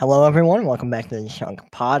Hello, everyone. Welcome back to the Chunk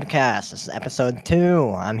Podcast. This is episode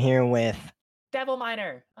 2. I'm here with Devil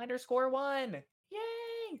Miner _1.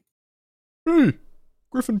 Yay! Hey,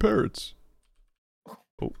 Griffin Parrots.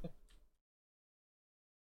 Oh,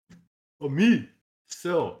 Oh, me.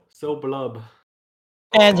 So blub.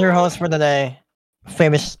 and your host for today,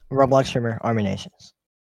 famous Roblox streamer Army Nations.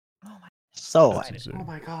 Oh my So, God. insane. Oh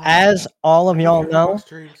my god. as all of y'all know,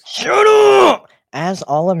 Streams. shut up! As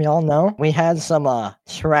all of y'all know, we had some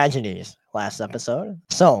tragedies last episode.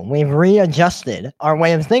 So, we've readjusted our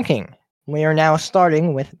way of thinking. We are now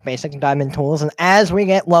starting with basic diamond tools, and as we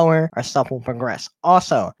get lower, our stuff will progress.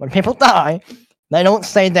 Also, when people die, they don't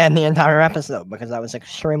stay dead the entire episode because that was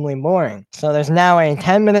extremely boring. So there's now a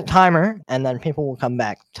 10-minute timer, and then people will come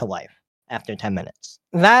back to life after 10 minutes.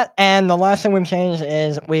 That, and the last thing we've changed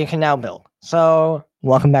is we can now build. So,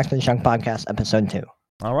 welcome back to the Chunk Podcast, episode 2.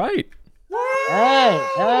 All right. Hey!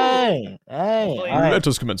 Hopefully- All right. Let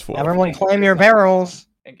us commence forth. Everyone claim your barrels.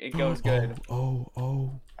 It goes good.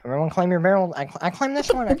 Oh. Everyone claim your barrels. I claim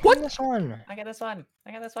this one. I claim this one. I got this one.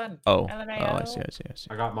 Oh, LMAO. I see.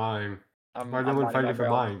 I got mine. I'm Why no one minding my fighting for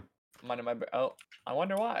barrel. mine? I'm minding my oh, I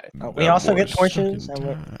wonder why. We also get torches,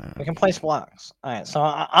 and we can place blocks. All right, so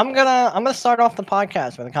I'm gonna start off the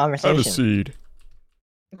podcast with a I have a conversation. seed.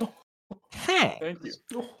 Hey. Thank you.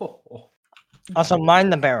 Also,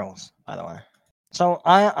 mind the barrels, by the way. So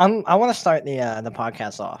I want to start the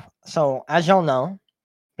podcast off. So as y'all know,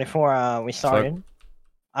 before we started,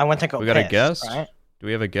 I went to go. We got a piss, guest? right? Do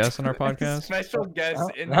we have a guest on our podcast? Special guest No,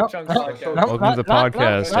 in no, the Chunk no, Podcast. no. Welcome to the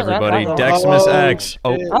podcast, no, everybody. no, no. Deximus Oh, X.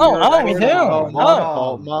 Oh, shit. Oh, we do.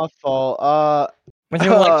 Oh. My fault. Would you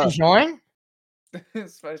like to join?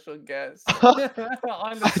 Special guest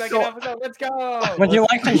on the second episode. Let's go. Would you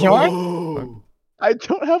like to join? Oh. I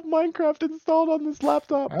don't have Minecraft installed on this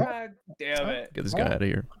laptop. God damn it. get this guy out of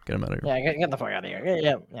here. Get him out of here. Yeah, get the fuck out of here.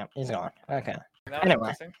 Yeah, he's gone. Okay. That was Anyway.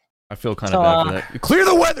 interesting. I feel kind So, of bad for that. Clear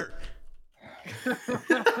the weather!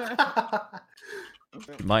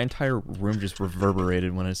 My entire room just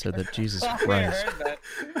reverberated when I said that. Jesus I Christ. heard that.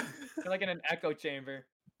 You're like in an echo chamber.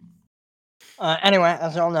 Anyway,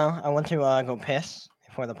 as y'all know, I went to go piss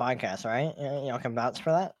before the podcast, right? Y'all can vouch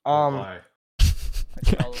for that. Why?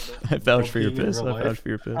 I vouch for your Peeing in piss. real I vouch life? for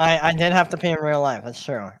your piss. I did have to pee in real life. That's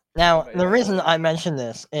true. Now, But the yeah. reason I mentioned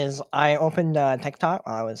this is I opened TikTok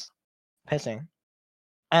while I was pissing,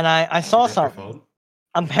 and I saw Get your something. phone?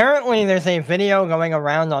 Apparently, there's a video going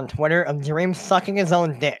around on Twitter of Dream sucking his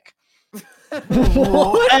own dick,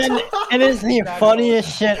 What? and it is the That's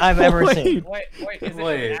funniest shit I've ever seen. Wait, is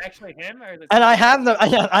Wait. it actually him or is it? And I have the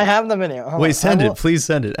I have the video. Hold on, Wait, send I will- it. Please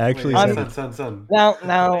send it. Actually, Wait, send it. send. Now,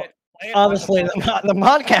 Play it obviously, on the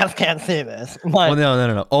podcast can't see this, but Well,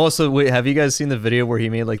 no. Also, wait, have you guys seen the video where he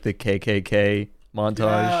made like the KKK montage?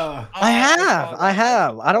 Yeah. I saw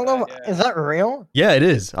have. that. I don't know. Yeah. Is that real? Yeah, it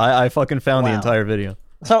is. I fucking found the Wow. entire video.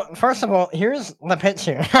 So first of all, here's the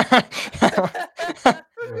picture. Wait,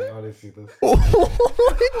 how do you see this?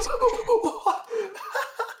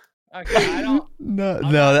 Okay, I don't. No, I'm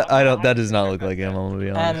no, not- I don't. I'm That not does not sure look about like him. that. I'm gonna be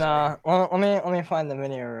honest. And let me find the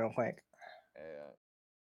video real quick.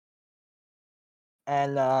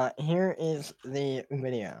 And here is the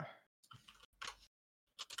video.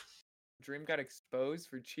 Dream got exposed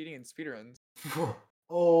for cheating in speedruns.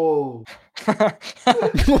 Oh.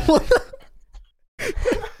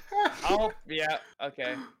 Oh, yeah,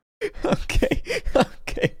 okay. Okay.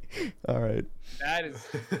 All right. That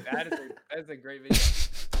is a great video.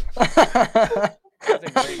 That's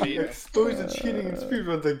a great You're video. exposed to cheating in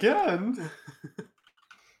speedruns again.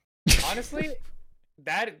 Honestly,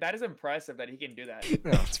 that is impressive that he can do that.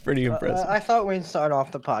 That's pretty impressive. I thought we'd start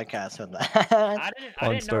off the podcast with that. I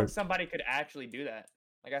didn't know start. somebody could actually do that.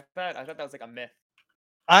 Like I thought that was like a myth.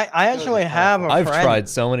 I actually have a I've friend. tried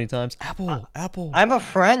so many times. Apple. I have a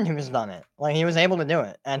friend who's done it. Like he was able to do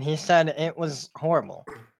it, and he said it was horrible.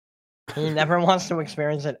 He never wants to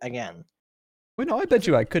experience it again. Wait, no, I bet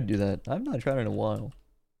you I could do that. I've not tried it in a while.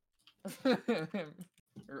 I'd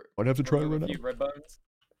have to try it Remove right a now. few red bones.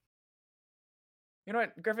 You know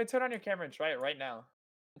what, Griffin? Turn on your camera and try it right now.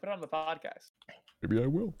 Put it on the podcast. Maybe I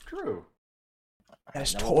will. True.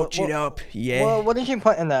 Let's Now, what- torch it up. Yeah. Well, what did you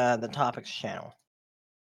put in the topics channel?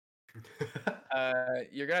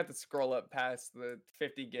 You're gonna have to scroll up past the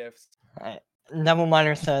 50 gifts. Alright, Devil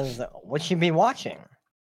Miner says, "What you be watching?"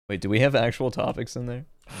 Wait, do we have actual topics in there?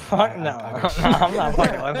 Fuck no, I'm not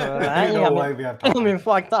fucking listening to that. Ain't You no got way me, we have you got me time.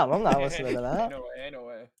 fucked up. I'm not listening to that. Ain't no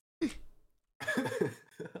way.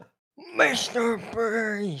 Mr.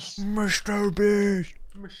 Beast. Mr. Beast.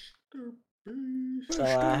 Mr. Beast. So,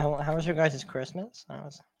 how was your guys' Christmas?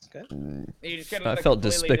 It's good. You just gotta, I like, felt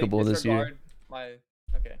completely despicable this year. disregard My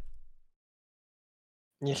Okay.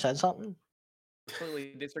 You said something?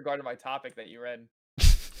 Completely disregarded my topic that you read.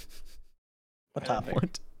 What And then topic?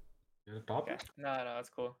 What? You have a Okay. topic? No, that's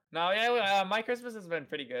cool. No, yeah, my Christmas has been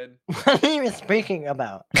pretty good. What are you speaking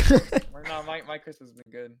about? No, my Christmas has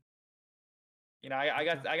been good. You know, I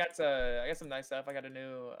got some nice stuff. I got a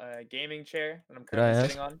new gaming chair that I'm Did I currently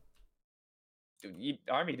ask? sitting on. Dude,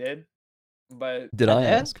 Army did, but Did I I did?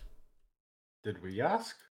 ask? Did we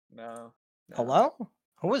ask? no. Hello?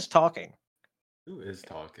 Who is talking? Who is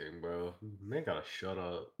talking, bro? Man, gotta shut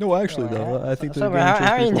up. No, actually, Alright, though, I think so the gaming how, chair's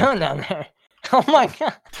how are you pretty cool. doing down there? Oh my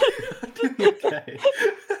god. Okay.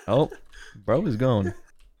 Oh, bro is going.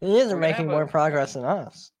 He is We're gonna making have more a- progress than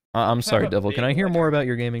us. I'm sorry, a Devil. Can I big, hear like- more about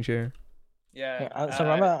your gaming chair? Yeah. So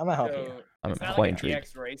I'm gonna help you. so I'm it's not quite like intrigued. an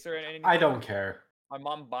EX Racer or anything. I don't care. My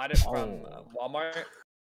mom bought it from Oh. Walmart.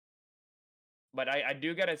 But I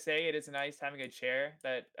do gotta say it is nice having a chair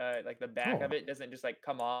that like the back Oh. of it doesn't just like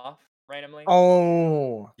come off randomly.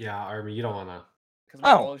 Oh. Yeah, Army, you don't wanna. Because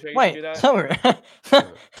my Oh. old chair used to Wait. do that.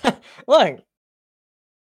 So look.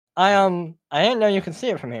 I didn't know you could see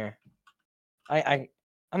it from here. I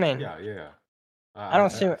mean. Yeah. I don't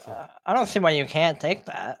see. saw it. I don't see why you can't take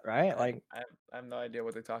that, right? Like, I have no idea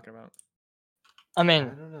what they're talking about. I I mean,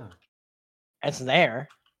 don't know. it's there.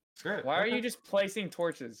 It's great. Why are you just placing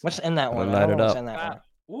torches? What's in that Gotta one? I light don't it know what's up. in that one. Stop.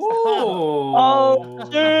 Ooh. Oh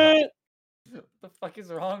shit! What the fuck is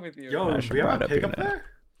wrong with you? Yo, I do should we have ride a up here pickup now. there?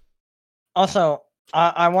 Also,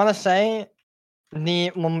 I want to say,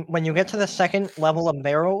 when you get to the second level of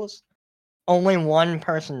barrels, only one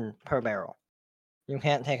person per barrel. You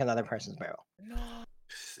can't take another person's barrel, No.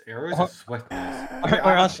 Arrows Or- are sweating. or Okay, I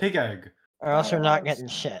have else- a pig egg. or else you're not Barrels. getting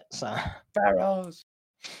shit. So Barrels.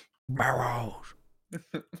 Barrows.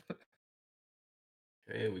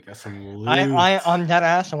 Okay, we got some loot. I'm dead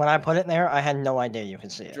ass, and when I put it there, I had no idea you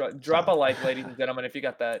could see it. Drop a so. like, ladies and gentlemen, if you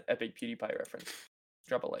got that epic PewDiePie reference.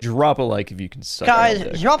 Drop a like. Drop a like if you can suck our Guys,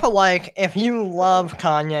 dick. drop a like if you love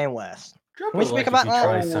Kanye West. Drop Can we a speak like about if you that?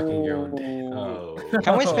 try sucking your own dick. Oh.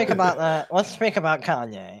 Can we speak about that? Let's speak about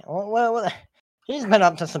Kanye. Well, he's been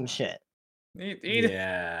up to some shit.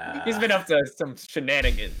 Yeah. He's been up to some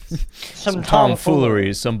shenanigans. Some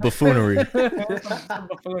tomfoolery, some buffoonery. Some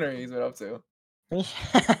buffoonery he's been up to.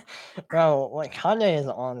 Bro, like Kanye is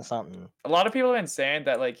on something. A lot of people have been saying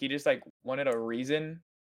that like he just like wanted a reason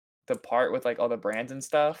to part with like all the brands and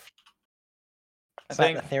stuff. I Is that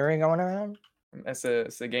think the theory going around? it's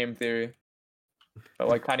a game theory. But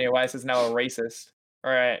like Kanye West is now a racist.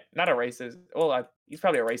 Alright, not a racist. Well, he's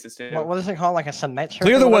probably a racist too. What is it called? Like a symmetric?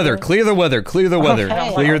 Clear the weather, clear the weather, clear the weather,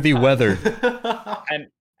 Okay. clear the weather.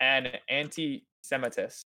 And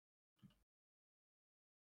anti-Semitist.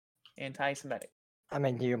 Anti-Semitic. I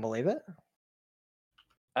mean, do you believe it?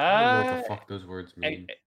 I don't know what the fuck those words mean.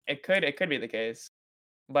 It could be the case,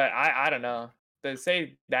 but I don't know. To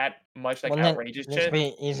say that much like Wouldn't it outrageous just shit.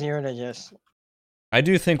 be easier to just, I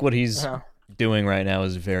do think what he's you know, doing right now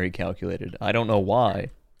is very calculated. I don't know why,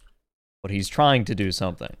 but he's trying to do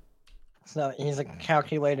something. so he's a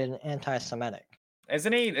calculated anti-Semitic.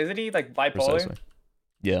 Isn't he like bipolar? Precisely.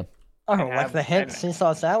 Yeah. Oh, And like have- the hit and-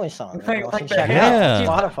 Seesaw Sally song. that Like- you all like should the check hit- out Yeah.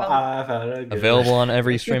 on Spotify. I've had a good Available one. on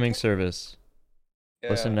every streaming service.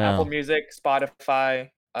 Listen now. Apple Music, Spotify,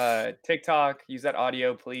 TikTok. Use that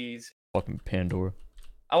audio, please. Fucking Pandora.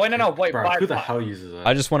 Oh wait, no, wait. Bro, who the hell uses that?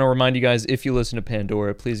 I just want to remind you guys, if you listen to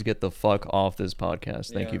Pandora, please get the fuck off this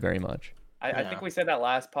podcast. Thank Yeah. you very much. I think we said that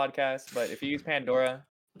last podcast, but if you use Pandora,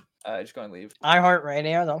 just go and leave.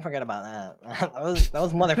 iHeartRadio, don't forget about that.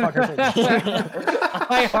 those motherfuckers are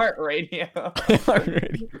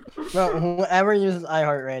iHeartRadio. Bro, whoever uses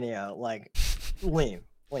iHeartRadio, like, leave.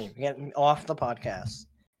 Get off the podcast.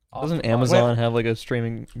 Doesn't Amazon have like a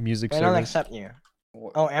streaming music They don't service? accept you.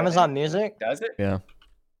 Oh, Amazon Music? Does it? Yeah.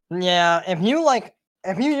 Yeah, if you use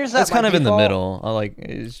that, That's kind by of in the default, middle. I like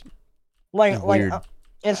it's Like, weird.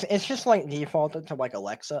 it's just like defaulted to like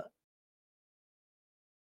Alexa.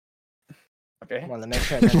 Okay. I wanted to make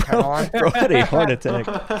sure it didn't turn on. Bro had a heart attack.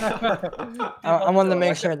 I wanted to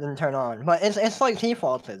make sure it didn't turn on, but it's like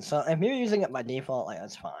defaulted. So if you're using it by default, like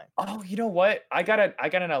that's fine. Oh, you know what? I got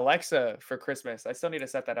an Alexa for Christmas. I still need to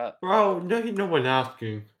set that up. Bro, no one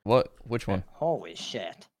asking. What? Which one? Holy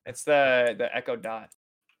shit! It's the Echo Dot.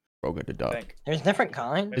 Bro, good to I dog. think. There's different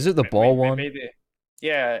kinds. Is it the ball one?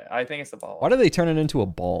 Yeah, I think it's the ball Why one. do they turn it into a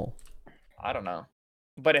ball? I don't know.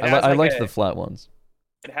 But it I, has I like liked a, the flat ones.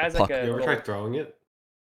 it has puck. like a You ever little, tried throwing it?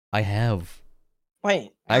 I have.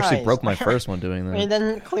 Wait, I actually guys, broke my first one doing We that.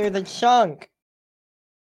 didn't clear the chunk.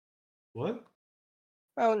 What?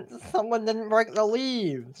 Oh, someone didn't break the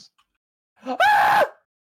leaves.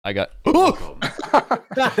 I got. Welcome. I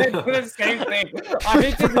did the same thing. I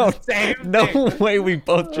did the same No thing. way, we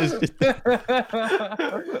both just did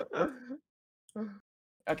that.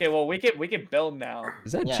 Okay, well we can build now.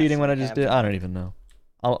 Is that Yes, cheating what we I just can did? I build. don't even know.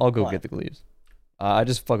 I'll go What? get the gleaves. I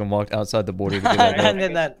just fucking walked outside the border to get I that built.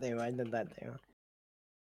 did that too. I did that too.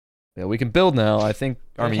 Yeah, we can build now. I think,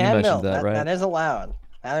 We Armin, you can mentioned build. that, right? That is allowed.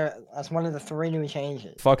 That's one of the 3 new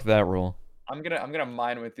changes. Fuck that rule. I'm gonna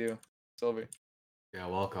mine with you, Sylvie. Yeah,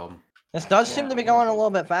 welcome. This does seem to be Yeah, going a little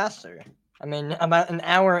bit faster. I mean, about an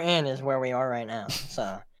hour in is where we are right now.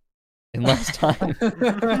 So In less time.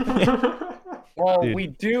 Well, Dude. we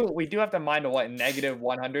do have to mine to what, -100,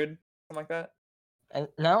 something like that. and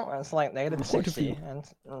no, it's like negative Quite a 60. few. And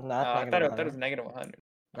it's Oh, not I negative thought it was 100. -100.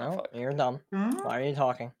 Oh, No, fuck. you're dumb. Why are you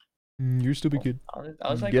talking? You're stupid kid. I'll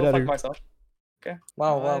just like Get go outta fuck here. myself.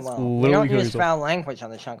 Whoa, whoa, That's whoa. We literally don't kill use yourself. foul language on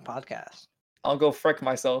the Chunk podcast. I'll go frick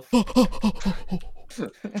myself. We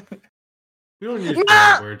don't use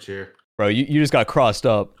Ah! bad words here. Bro, you just got crossed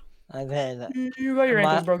up. I did. You got your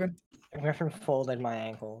My- ankles broken. Griffin folded my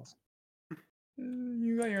ankles.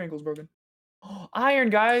 You got your ankles broken. Iron,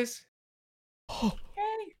 guys.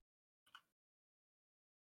 Yay.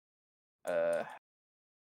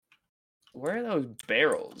 Where are those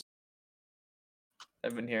barrels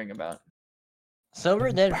I've been hearing about?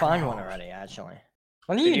 Silver did find one already, actually.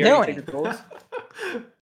 What are Did you he already doing? take the tools?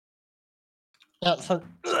 Yeah, so,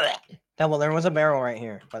 yeah, well, there was a barrel right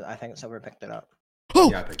here, but I think Silver picked it up. Oh,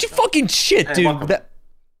 Yeah, I picked you it up. fucking shit, Hey, dude. welcome. That,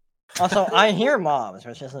 Also, I hear mobs,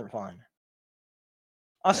 which isn't fun.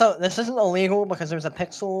 Also, this isn't illegal because there's a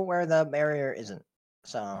pixel where the barrier isn't.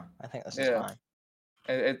 So, I think this is Yeah. fine.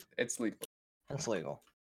 It's legal. It's legal.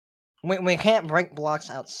 We can't break blocks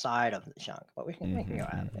outside of the chunk, but we can go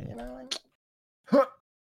out of it, you know? Like,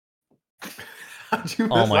 How'd you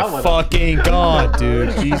oh mess my that one up? fucking god,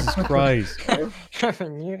 dude. Jesus Christ.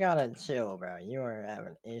 Griffin, you gotta chill, bro. You are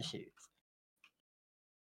having issues.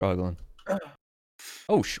 Struggling.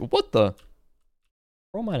 Oh, what the?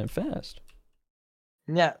 We're all mining fast.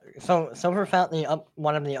 Yeah, so Silver found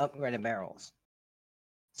one of the upgraded barrels.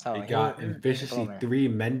 So I got he- efficiency man. 3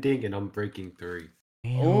 mending and unbreaking 3.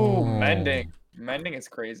 Oh, Damn. mending. Mending is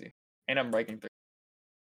crazy. And I'm breaking through.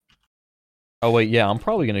 Oh, wait, yeah, I'm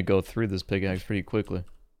probably gonna go through this pickaxe pretty quickly.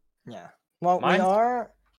 Yeah. Well, Mine's-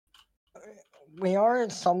 we are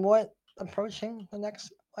somewhat approaching the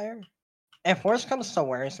next layer. If worse comes to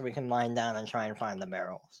worse, we can mine down and try and find the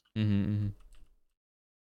barrels. Mm-hmm.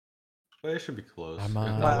 But it should be close. I'm If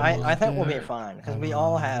on- But not, I think we'll be there. fine because we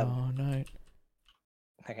all have All night.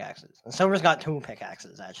 pickaxes. And Silver's got 2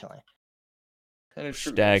 pickaxes actually. And it's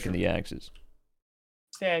true, Stacking it's the axes. true.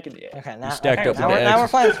 Stacking the Okay, now, stacked up now, with we're, the now we're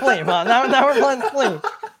axes. playing Splee. Well, now we're playing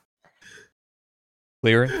Splee.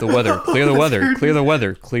 Clear the weather. Clear the weather. Clear the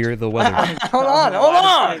weather. Clear the weather. Hold on, hold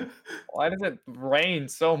on. Why does it rain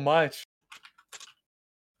so much?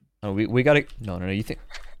 Oh, we gotta. No, you think.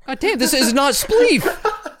 God damn, this is not spleef!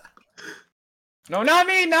 No, not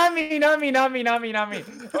me, not me, not me, not me, not me, not me.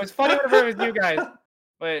 It was funny whenever it was you guys.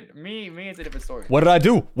 But me, it's a different story. What did I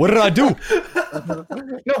do? What did I do?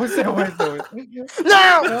 No, stay away, stay away.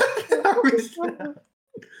 No!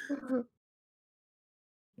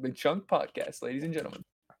 The Chunk Podcast, ladies and gentlemen.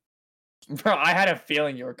 Bro, I had a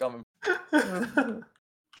feeling you were coming.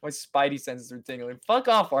 My spidey senses were tingling. Fuck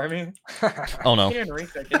off, Army. Oh no. Can't even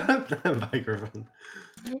reset, can you? Microphone.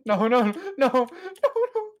 No, no, no, no,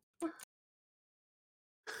 no.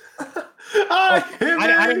 I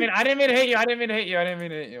I didn't mean to hit you. I didn't mean to hit you. I didn't mean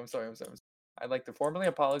to hit you. I'm sorry. I'd like to formally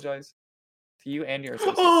apologize to you and your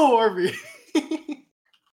associates. Oh, Arby.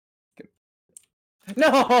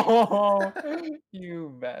 No,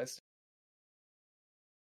 you bastard.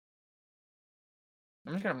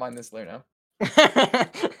 I'm just gonna mine this layer now.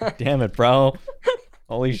 Damn it, bro.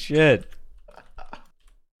 Holy shit.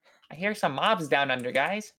 I hear some mobs down under,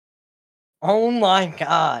 guys. Oh my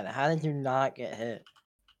god, how did you not get hit?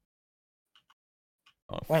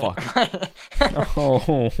 Oh, Wait. fuck.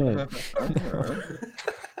 Oh.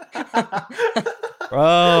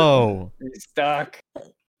 Bro. He's stuck.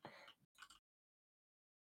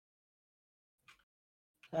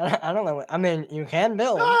 I don't know. I mean, you can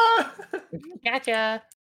build. Gotcha.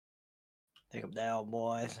 Take them down,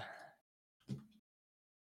 boys.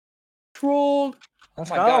 Trolled. Let's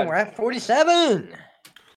my go. God. We're at 47. Yeah,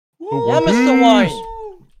 Woo. Mr.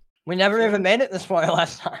 White. We never even made it this far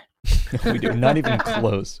last time. We do not even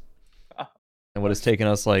close. And what has taken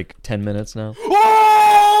us like 10 minutes now?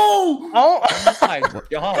 Oh! Oh! Oh my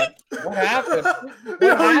god. What happened?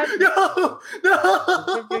 What happened? No! Is there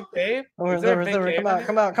No! a big cave? Over, Is there a over, big over. cave Come in out, here?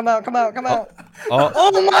 come out, come out, come out, come out. Oh,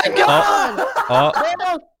 Oh my god! oh,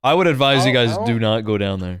 Thanos! I would advise you Oh, guys no. do not go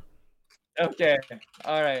down there. Okay.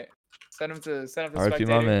 All right. Send him to RP, my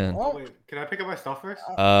spectator. man. Oh wait, can I pick up my stuff first?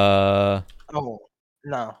 Oh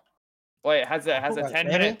no. Wait, has a Hold on,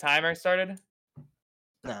 10-minute maybe? timer started?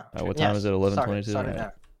 No. What time is it? Yes, 11:22? Start it Alright.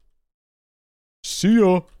 now. See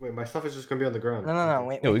ya. Wait, my stuff is just gonna be on the ground. No.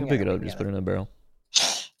 Wait. Yeah, we can pick get it up. we Just can put it in a barrel.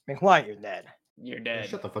 Be quiet, you're dead. You're Yeah, dead.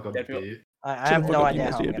 shut the fuck up, Dead people. dude. I Shut have the no fuck up, idea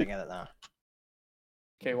you how I'm idiot. gonna get it though.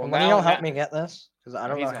 Okay, well When do now y'all help me get this? Because I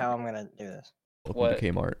don't he's know not- how I'm gonna do this. Welcome What?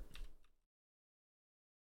 to Kmart.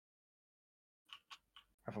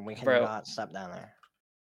 If we Bro. cannot step down there.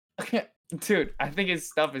 Dude, I think his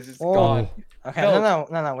stuff is just Oh. gone. Okay, No.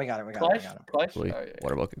 no, we got it. Clutch? Clutch? Wait, Oh, yeah.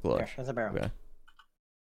 water bucket Here, clutch. there's a barrel. Okay.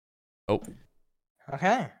 Oh.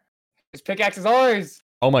 Okay. His pickaxe is ours!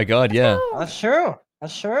 Oh my god, yeah. That's true.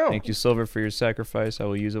 That's true. Thank you, Silver, for your sacrifice. I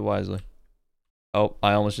will use it wisely. Oh,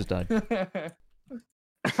 I almost just died. Probably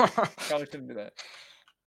shouldn't do that.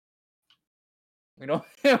 We don't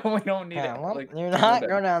we don't need Yeah, it. well, Like, do to not go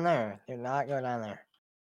go down. down there. Do not go down there.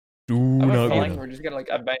 Do I have not a go feeling down. we're just gonna like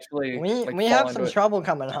eventually We like, we fall have into some it. trouble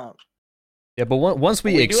coming up. Yeah, but once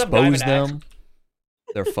we We do have diamond expose axe. them,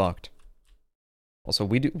 they're fucked. Also,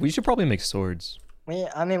 we should probably make swords.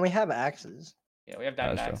 I mean, we have axes. Yeah, we have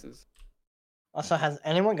diamond That's true. axes. Also, has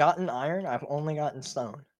anyone gotten iron? I've only gotten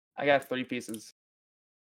stone. I got 3 pieces.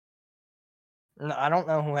 No, I don't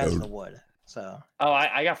know who has the wood. So Oh,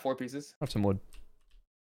 I got 4 pieces. Have some wood.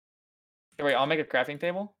 Here, wait, I'll make a crafting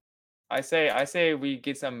table. I say we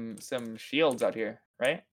get some shields out here,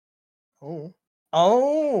 right?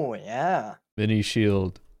 oh yeah, Mini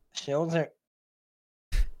shield shields are.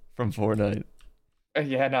 from Fortnite.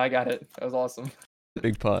 Yeah, no, I got it. That was awesome.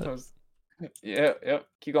 Big pot. That was... Yeah, yep.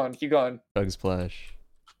 Keep going, keep going. Chug splash.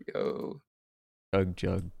 Go. Chug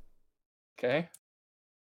jug. Okay.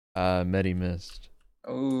 Medi mist.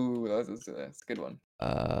 Oh, that's a good one.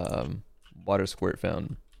 Water squirt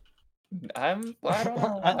fountain. I don't know. I don't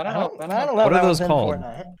know. I don't What know are that those was in called?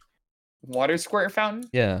 Fortnite. Water squirt fountain?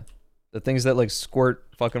 Yeah. The things that like squirt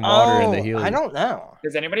fucking water and they heal you. I don't know.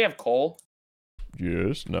 Does anybody have coal?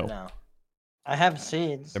 Yes, no. No, I have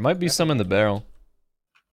seeds. There might be some in the barrel.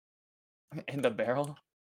 In the barrel?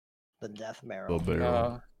 The death barrel.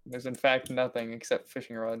 No, there's in fact nothing except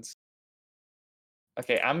fishing rods.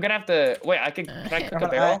 Okay, I'm gonna have to wait. Can I cook a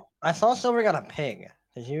But barrel? I saw Silver got a pig.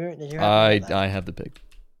 Did you? Have that? I have the pig.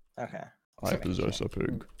 Okay. I possess a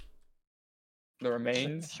pig. The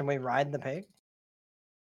remains. Should we ride the pig?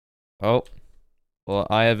 Oh. Well,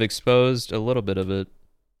 I have exposed a little bit of it.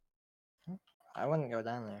 I wouldn't go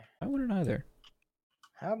down there. I wouldn't either.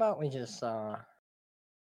 How about we just Can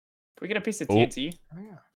we get a piece of Oh. TNT?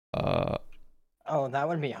 Oh, that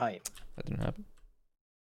would be hype. That didn't happen.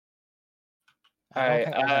 All I don't right,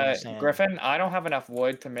 think I understand. Griffin. I don't have enough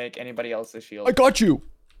wood to make anybody else's shield. I got you!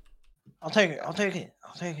 I'll take it. I'll take it.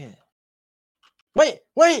 I'll take it. Wait,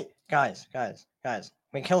 guys.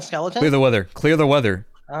 We kill skeletons. Clear the weather. Clear the weather.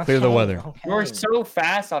 Clear the weather. Okay. You're so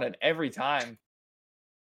fast on it every time.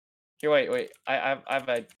 Here, wait. I have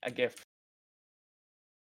a gift.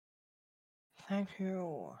 Thank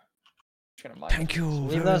you. Just gonna mine Thank you.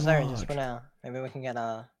 Leave those there just for now. Maybe we can get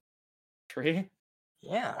a. tree.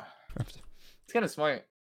 Yeah. It's kind of smart.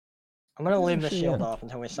 I'm gonna leave the Actually, shield yeah. off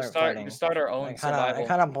until we We start fighting. start our own survival. It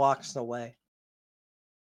kind of blocks the way.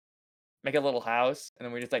 Make a little house, and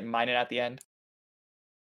then we just like mine it at the end.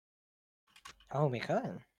 Oh, we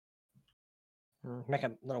could. Make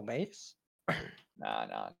a little base.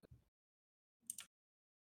 Nah.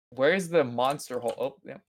 Where's the monster hole? Oh,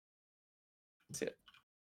 yeah. That's it.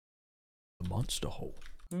 The monster hole.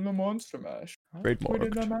 The monster mash.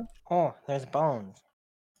 Trademarked. Oh, there's bones.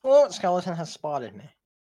 Oh, skeleton has spotted me.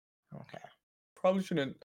 Okay. Probably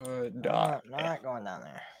shouldn't die. Not going down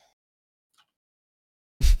there.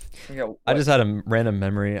 Yeah, I just had a random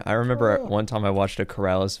memory. I remember Oh. one time I watched a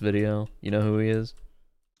Corrales video. You know who he is?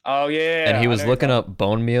 Oh yeah. And he I was know looking you're up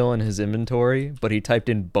bone meal in his inventory, but he typed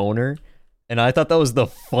in boner. And I thought that was the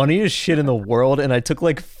funniest shit in the world. And I took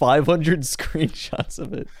like 500 screenshots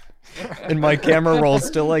of it. And my camera roll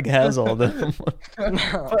still like has all of them.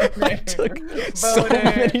 I took so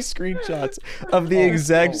many screenshots of the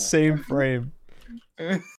exact same frame.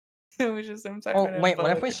 talking. It was just some type Oh, of wait, what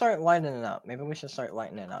if boner. we start lighting it up? Maybe we should start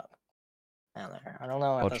lighting it up. Down there. I don't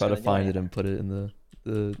know. if I'll that's try to gonna do find it anything. and put it in the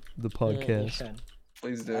You podcast. should.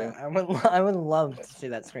 Please do. I would love to see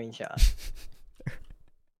that screenshot.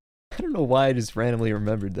 I don't know why I just randomly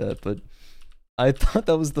remembered that, but I thought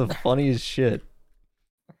that was the funniest shit.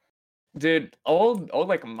 Dude, old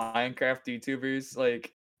like Minecraft YouTubers,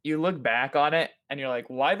 like you look back on it and you're like,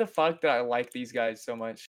 why the fuck did I like these guys so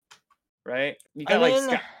much? Right? You I got like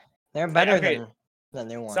mean, they're better okay. than The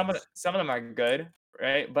new ones. Some of them are good,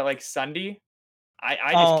 right? But like Sunday, I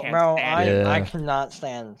Oh, just can't bro, stand him. I Yeah. cannot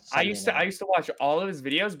stand. I used to Sunday now. I used to watch all of his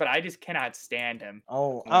videos, but I just cannot stand him.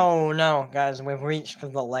 Oh, Yeah. oh no, guys, we've reached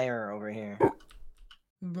the layer over here.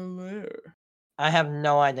 The lair. I have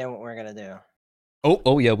no idea what we're gonna do.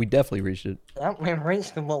 Oh yeah, we definitely reached it. Yep, we've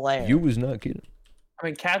reached the layer. You was not kidding. I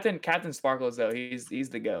mean, Captain Sparkles though, he's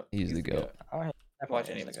the goat. He's the goat. Oh, yeah, Watch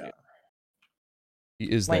definitely any is of the his goat. He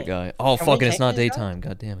is Wait, that guy. Oh can we fucking, it's take not these guys? daytime.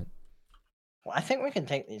 God damn it. Well, I think we can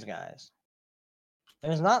take these guys.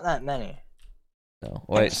 There's not that many. No.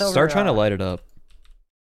 Wait, Silver, start trying to light it up.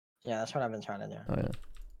 Yeah, that's what I've been trying to do. Oh yeah.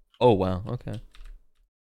 Oh wow. Okay.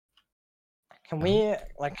 Can we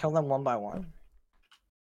like kill them one by one?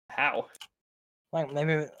 How? Like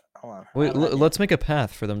maybe. Hold on. I Wait, have an idea. let's make a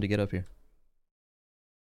path for them to get up here.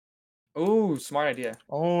 Ooh, smart idea.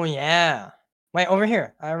 Oh yeah. Wait, over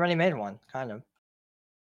here. I already made one, kind of.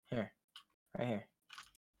 Here, right here.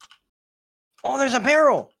 Oh, there's a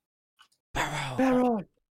barrel. Barrel.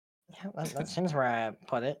 Yeah, that seems where I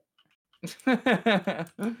put it.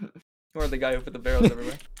 Or the guy who put the barrels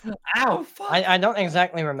everywhere. Ow! Fuck. I don't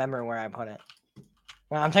exactly remember where I put it.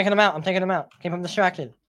 Well, I'm taking them out. I'm taking them out. Keep them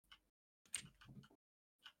distracted.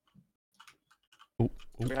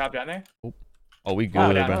 We hop down there. Oh, we Oh,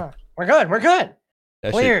 good, down. bro. We're good. We're good.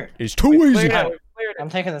 That Clear. shit is too We easy. cleared it. Alright. We cleared it. I'm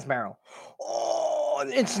taking this barrel. Oh,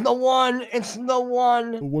 it's the one. It's the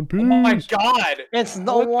one. One Piece. Oh my god! It's the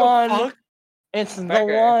What one. fuck? It's the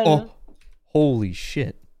Okay. one. Oh, holy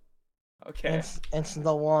shit. Okay. It's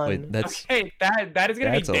the one. Wait, that's Okay, that is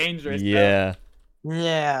gonna be that's a- dangerous. though. Yeah.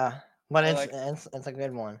 Yeah, but I it's like- it's a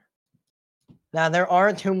good one. Now there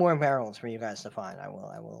are 2 more barrels for you guys to find. I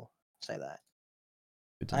will say that.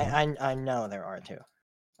 Good to know. I know there are 2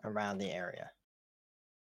 around the area.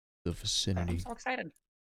 The I'm vicinity. so excited.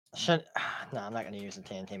 Should no, I'm not gonna use the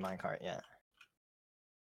TNT minecart yet.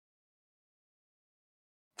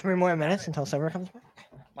 3 more minutes until Silver comes back.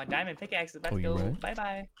 My diamond pickaxe is about Oh, to you go right? bye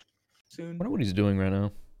bye. Soon. I wonder what he's doing right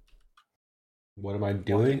now. What am I I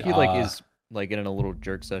doing? think he like is like getting a little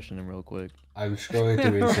jerk session in real quick. I'm scrolling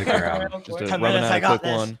through Instagram. Just a 10 rubbing minutes, I out a got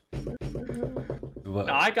quick this. one. What-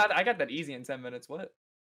 No, I got that easy in 10 minutes. What?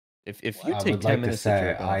 If you I take would 10 like to minutes say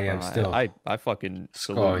jerk I off, am bro, still I fucking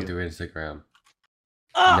salute scrolling you. through Instagram.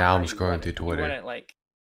 Ah! Now I'm You scrolling want through it- You Twitter. want it like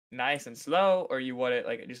nice and slow, or you want it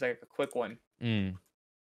like just like a quick one? Mm.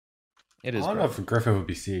 It I is. don't bro. know if Griffin would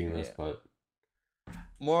be seeing this, Yeah. but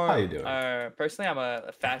More. How you doing? Personally, I'm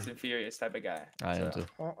a Fast and Furious type of guy. I am so, too.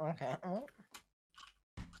 Oh, okay. Oh.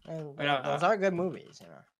 And I know, those are good movies, you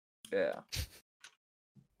know. Yeah.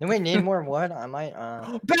 Do we need more wood? I might.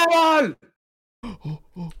 Barrel!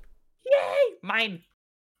 Yay! Mine.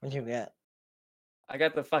 What'd you get? I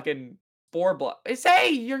got the fucking spore block. Hey,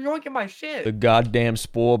 you're yoinking my shit. The goddamn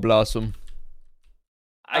spore blossom.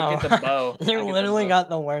 I get the bow. I You get the literally bow. got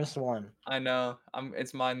the worst one. I know.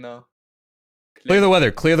 It's mine though. Clear the weather.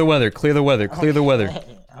 Clear the weather. Clear the weather. Clear the weather.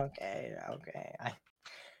 Okay.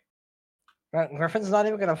 Griffin's not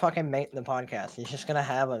even gonna fucking make the podcast. He's just gonna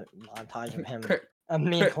have a montage of him, of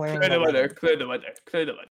me clearing Clear the weather. weather. Clear the weather. Clear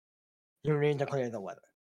the weather. You need to clear the weather.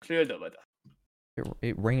 Clear the weather.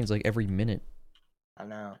 It rains like every minute. I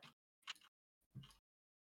know. I'm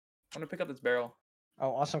gonna pick up this barrel.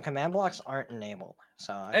 Oh, also command blocks aren't enabled,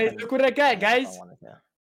 so I Hey, couldn't- look what I got, if I guys! wanted to.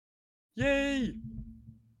 Yay!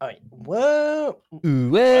 Alright, whoa! Ooh,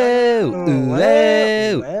 whoa, ooh,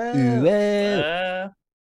 whoa, ooh, whoa.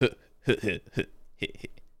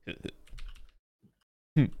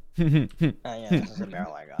 Oh yeah, this is the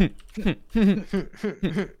barrel I got.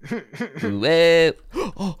 Ooh, whoa.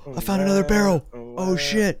 Oh, I found another barrel. Oh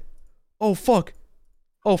shit. Oh fuck.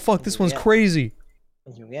 Oh fuck, this one's Yeah. crazy.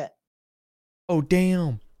 What'd you get? Oh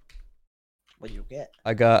damn. What'd you get?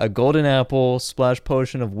 I got a golden apple, splash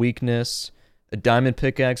potion of weakness, a diamond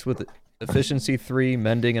pickaxe with efficiency 3,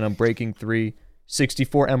 mending and unbreaking 3,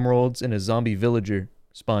 64 emeralds, and a zombie villager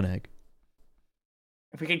spawn egg.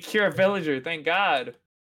 If we can cure a villager, thank God.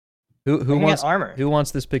 Who You can wants get armor. who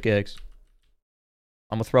wants this pickaxe?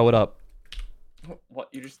 I'm gonna throw it up. What?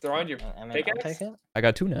 You just throw on your I mean, I'll pickaxe? take it. I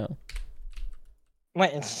got 2 now.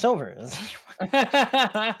 Wait, it's silver.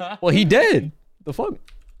 Well, he did. The fuck?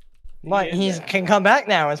 But Yeah, he's yeah. can come back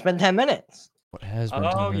now. It's been 10 minutes. What has been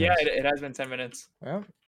 10 Oh yeah, minutes? it has been 10 minutes. Well,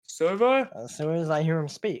 Silver? as soon as I hear him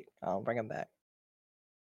speak, I'll bring him back.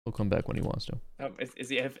 He'll come back when he wants to. Is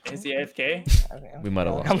he AFK? Okay. We might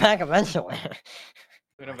have I'll lost come him. back eventually.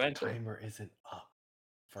 I mean, eventually. timer isn't up.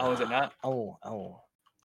 Oh, is it not? Oh.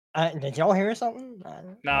 Did y'all hear something?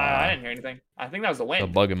 Nah, I didn't hear anything. I think that was the A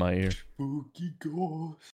wind. bug in my ear. Spooky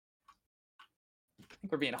ghost. I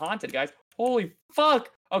think we're being haunted, guys. Holy fuck.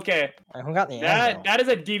 Okay, Who got the anvil? that is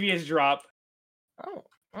a devious drop. Oh.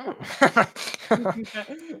 Oh.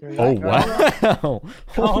 Oh wow!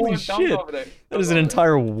 Holy Don't shit! go over there. That Don't is go an over there.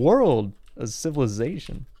 entire world, a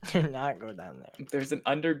civilization. Do not go down there. There's an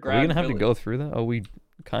Are we underground. gonna have to village. go through that? Oh, we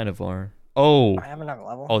kind of are. Oh, I have another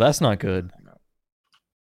level. oh, that's not good.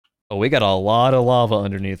 Oh, we got a lot of lava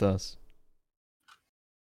underneath us.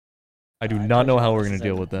 I do not know how we're gonna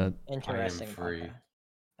deal with that. Interesting. free. podcast.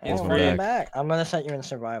 Yes, Oh, we're welcome back. back. I'm gonna set you in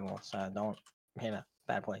survival, so don't hit a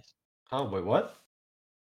bad place. Oh, wait, what?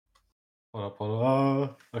 Hold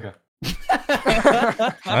up. Okay.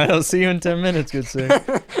 Alright, I'll see you in 10 minutes, good sir.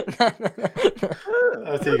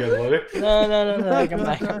 I'll see you guys later. No, come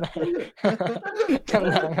back. Come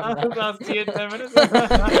down. I'll see you in 10 minutes.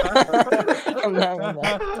 Come down.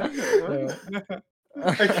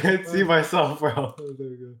 I can't see myself, bro. There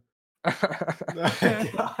we go.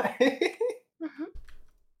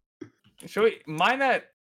 Should we mine that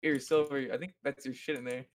your silver? I think that's your shit in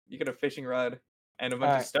there. You got a fishing rod and a bunch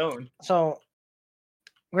of Alright. stone. So,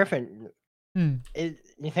 Griffin, you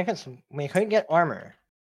think we could get armor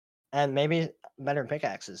and maybe better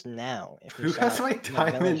pickaxes now if we Who has shot my the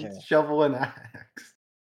diamond villager. shovel and axe?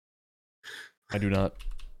 I do not.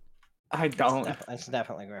 I don't. It's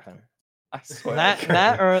definitely Griffin. I swear.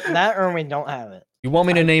 That or we don't have it. You want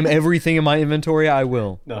me to name everything in my inventory? I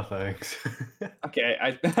will. No thanks. Okay,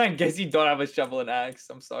 I guess you don't have a shovel and axe.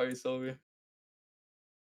 I'm sorry, Sylvia.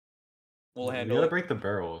 We'll You handle gotta it. break the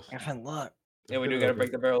barrels. Griffin, look. Yeah, we do gotta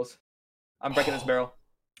break the barrels. I'm breaking this barrel.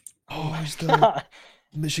 Oh, it's the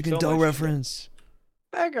Michigan So Dough much shit. reference.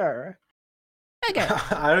 Beggar.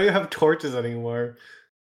 I don't even have torches anymore.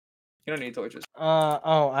 You don't need torches.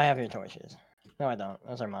 Oh, I have your torches. No, I don't.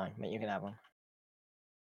 Those are mine, but you can have them.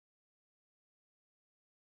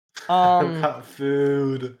 I've got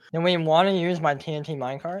food. Do we want to use my TNT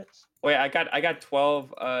minecarts? Wait, I got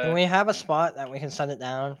 12. Do we have a spot that we can set it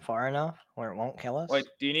down far enough where it won't kill us? Wait,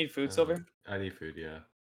 do you need food, Silver? I need food, yeah.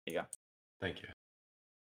 Here you go. Thank you.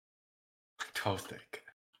 12 steak.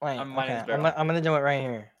 Wait, I'm mining okay, this barrel. I'm gonna do it right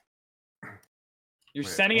here. You're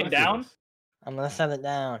Wait, sending what it is down? this? I'm gonna set it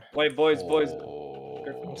down. Wait, boys.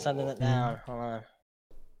 I'm setting it down. Hold on.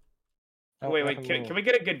 Don't Wait, fucking can we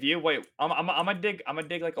get a good view? Wait, I'm gonna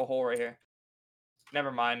dig like a hole right here.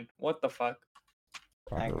 Never mind. What the fuck?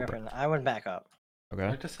 Alright, Griffin, I would back up. Okay.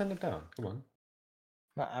 I just send it down. Come on.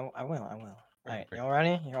 No, I will. Alright, Right. you all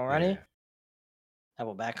ready? You all ready? Yeah. I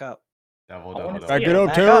will back up. Double, I wanna double, see Back it. it up,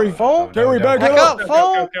 Back Terry. up, fool. Terry, back it Back up. up,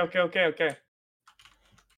 fool. Okay.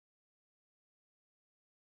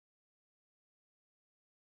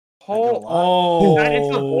 Hold. Oh, That is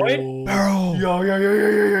the void? Barrel. Yo.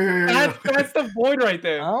 That's the void right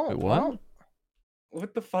there. Oh, Wait, what? well,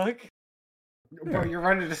 What the fuck? Bro, you're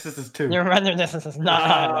running distances too. your render distance is not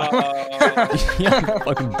high. Yeah,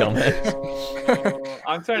 fucking dumbass. Oh,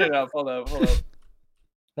 I'm turning it up. Hold up.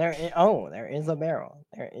 There is a barrel.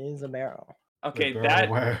 There is a barrel. Okay, Bro, that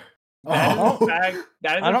where? that Oh. is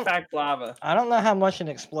I in don't- fact lava. I don't know how much it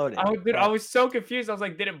exploded. I but- was so confused. I was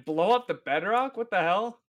like, did it blow up the bedrock? What the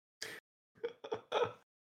hell?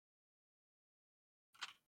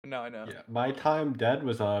 No, I know. Yeah, my time dead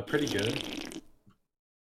was pretty good.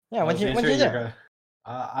 Yeah, what'd you do?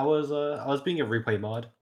 I was being a replay mod.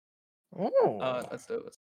 Ooh. That's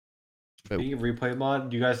dope. Being a replay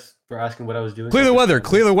mod, you guys were asking what I was doing. Clear the so I weather. just-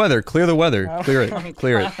 Clear the weather. Clear the weather. Oh. Clear it.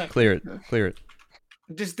 Clear it. Clear it. Clear it.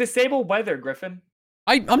 Just disable weather, Griffin.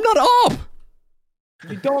 I'm not up.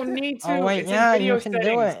 You don't need to. Oh wait, It's yeah, in video you can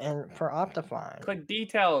settings. do it and for Optifine. Click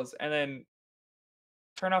details and then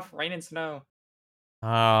turn off rain and snow.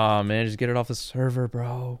 Ah, man, just get it off the server,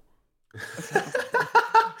 bro.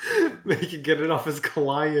 They can get it off his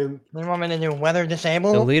client. You want me to do weather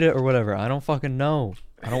disable? Delete it or whatever. I don't fucking know.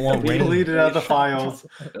 I don't want rain. Delete it out of the files.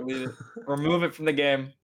 Delete it. Remove it from the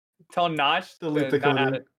game. Tell Notch Delete to the not add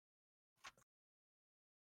coding. it.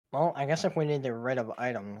 Well, I guess if we need to get rid of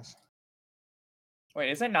items. Wait,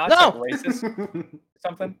 isn't Notch No! like racist or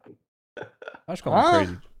something? I was going Huh?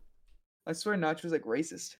 crazy. I swear Notch was like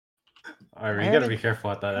racist. Alright, How you gotta did- be careful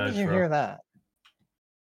at that How edge, did you bro. hear that?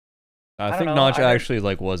 I don't think know, Notch I heard- actually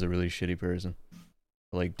like was a really shitty person.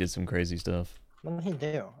 Like did some crazy stuff. What did he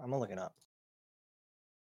do? I'm gonna look it up.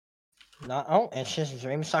 Not. Oh, it's just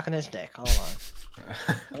Dream sucking his dick. Hold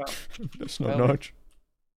on. That's not not Well- Notch.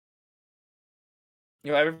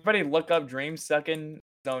 You know, everybody look up Dream sucking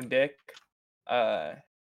his own dick on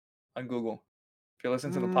Google. If you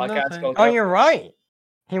listen to the podcast, Nothing. go look Oh, up- you're right.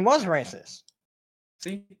 He was racist.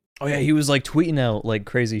 see. Oh yeah, he was like tweeting out like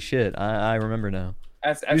crazy shit. I remember now.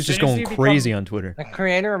 As He was soon just as going you become- crazy on Twitter. The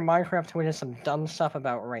creator of Minecraft tweeted some dumb stuff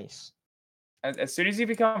about race. As soon as you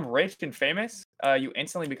become rich and famous, you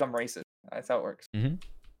instantly become racist. That's how it works.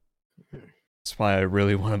 That's why I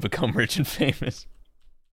really want to become rich and famous.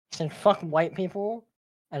 Said fuck white people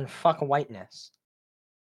and fuck whiteness.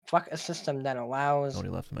 Fuck a system that allows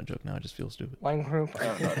Nobody laughed at my joke now. I just feel stupid. one group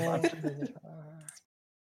of people to be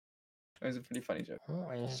It was a pretty funny joke.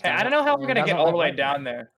 he just Hey, I don't doesn't- know how we're he gonna get doesn't all like the way white people. down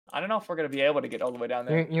there. I don't know if we're gonna be able to get all the way down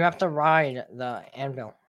there. You have to ride the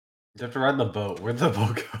anvil. You have to ride the boat. Where'd the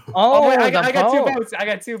boat go? Oh, wait, I the got two boat. boats. I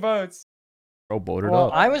got two boats. Bro, boat it Well,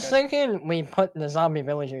 up. I was Okay. thinking we put the zombie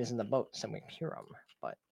villagers in the boats and we cure them,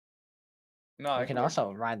 but No, we can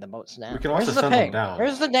also ride the boats down. can Where's also the send them pig? down.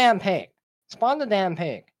 Where's the damn pig? Spawn the damn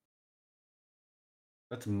pig.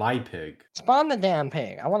 That's my pig. Spawn the damn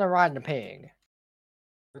pig. I want to ride the pig.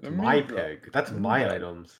 That's Let me my go. pig. That's Let me my go.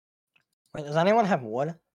 items. Wait, does anyone have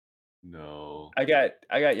wood? No. I got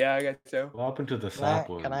two. What happened to the Can I,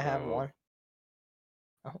 sapling? can I have bro? one?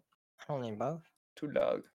 Oh, I don't need both. Two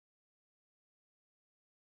dog.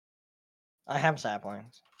 I have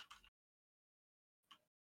saplings.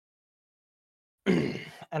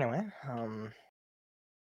 Anyway,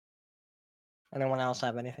 anyone else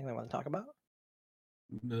have anything they want to talk about?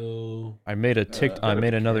 No. I made a I Gotta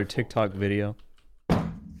made be another careful. TikTok video.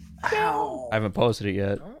 Ow! I haven't posted it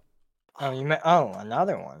yet. Oh, oh,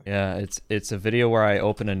 another one. Yeah, it's a video where I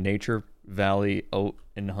open a Nature Valley oat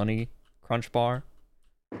and honey crunch bar,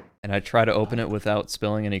 and I try to open it without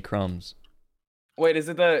spilling any crumbs. Wait, is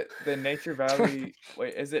it the Nature Valley?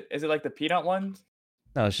 Wait, is it like the peanut one?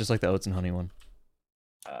 No, it's just like the oats and honey one.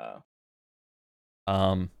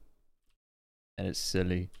 And it's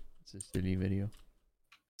silly. It's a silly video.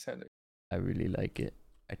 Sounds like- I really like it.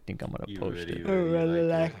 I think I'm gonna You post really, it. really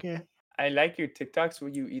like it. I like your TikToks where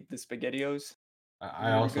you eat the SpaghettiOs. I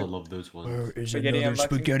Really also good. love those ones. Where is Spaghetti another unboxing?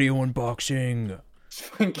 spaghetti unboxing?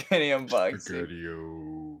 Spaghetti unboxing.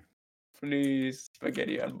 Spaghetti-o. Please,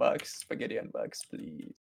 spaghetti unbox,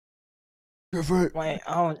 please. Wait,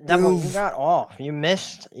 oh, Devil, you Move. got off. You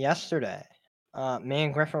missed yesterday. Me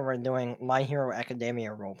and Griffin were doing My Hero Academia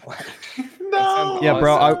roleplay. No. Yeah,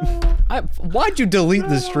 bro. Awesome. Why'd you delete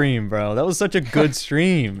the stream, bro? That was such a good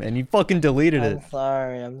stream, and you fucking deleted it. I'm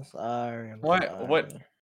sorry. I'm sorry.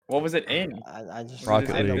 What was it in? I just Rocket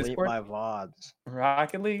had to League. delete my VODs.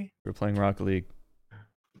 Rocket League? We were playing Rocket League.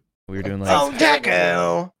 We were doing like Oh,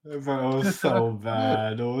 Deku! Bro, it was so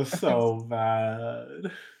bad. It was so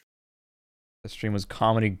bad. the stream was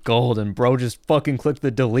comedy gold, and bro just fucking clicked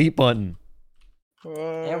the delete button.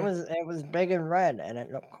 It was big and red, and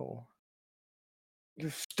it looked cool. You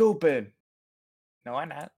stupid. No, I'm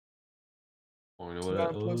not. Oh, you know It's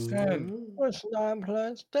what? 9 plus 10. What's 9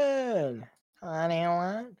 plus 10?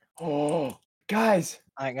 Anyone? Oh, guys.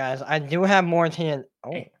 Alright, guys, I do have more TN.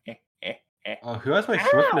 Oh, Oh, who has my Ow!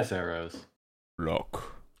 swiftness arrows?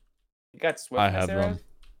 Look, You got swiftness I have arrows? them.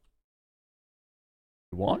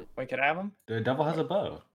 You want? Wait, can I have them? The devil has a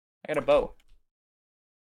bow. I got a bow.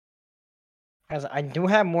 guys, I do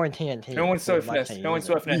have more TNT. No one's if you'd like swiftness. to No one's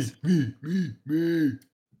use it. swiftness. Me.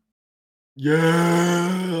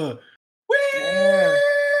 Yeah. Yeah.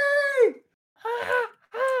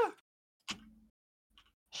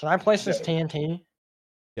 Should I place this Yeah. TNT?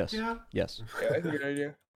 Yes. Yeah. Yes. Yeah, that's a good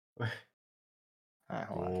idea. Alright,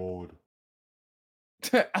 hold on. Gold.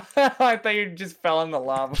 I thought you just fell in the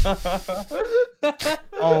lava. Oh, Okay,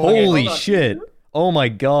 Holy hold on. shit! Oh my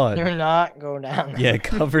god. Do not go down. Yeah,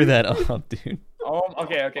 cover that up, dude.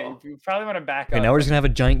 Okay. You probably want to back up. Okay, now we're just gonna have a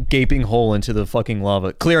giant gaping hole into the fucking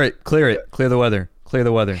lava. Clear it. Clear the weather. Clear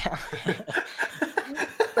the weather.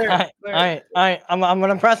 Alright, I'm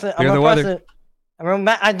gonna press it. I'm Clear the gonna press weather. it. Everyone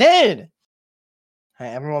back. I did!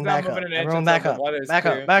 Alright, everyone It's not back up. moving an inch Everyone until back the up. weather's Back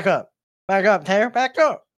clear. up, back up. Back up, Taylor, back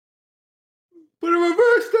up. Put it in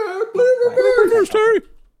reverse there. Put it in Wait, reverse. Terry.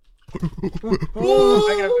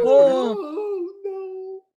 Oh,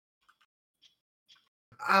 no.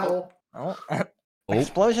 Ow. Oh. Oh.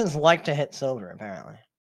 Explosions like to hit silver, apparently.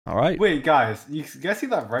 All right. Wait, guys, you guys see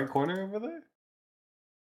that right corner over there?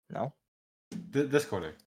 No? This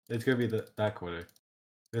corner. It's gonna be that corner.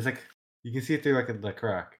 There's like you can see it through like the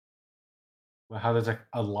crack. Well, how there's like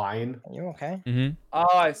a line. Are you okay? Mm-hmm.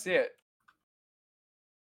 Oh, I see it.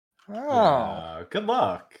 Oh. Good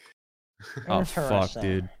luck. Oh fuck, Interesting.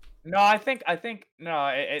 dude. No, I think no.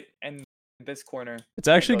 It in this corner. It's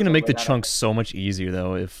actually goes gonna all make the the way down. chunks so much easier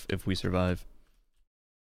though if we survive.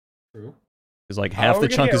 True. Because like How half are the we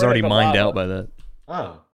gonna chunk get is rid of already the mined lava? out by that.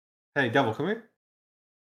 Oh. Hey, devil, come here.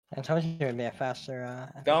 I told you it would be a faster.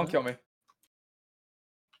 Don't episode. kill me.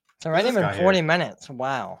 It's already this been guy 40 here? minutes.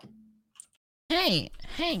 Wow. Hey,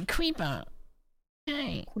 creeper.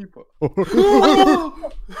 Hey,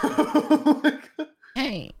 Oh my God.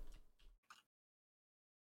 hey,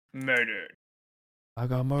 I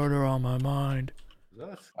got murder on my mind.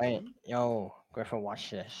 That's Wait, yo, Griffin, watch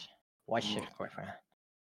this. Watch this, Griffin.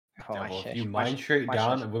 Griffin, Devil, watch if this. you Watch- mine straight watch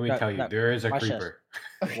down, this. let me No, tell you, no, there is a watch this. creeper.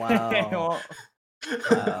 Wow.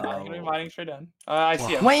 I'm gonna be mining straight down. I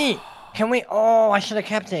see him. Wait, can we? Oh, I should have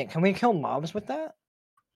kept it. Can we kill mobs with that?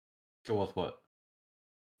 Go with what?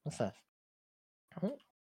 What's that? Oh,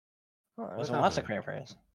 What's there's lots of happening?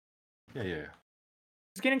 creepers. Yeah.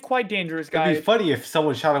 It's getting quite dangerous, It'd be guys. funny if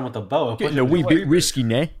someone shot him with a bow. and pushed Getting a him wee into bit creepers. risky,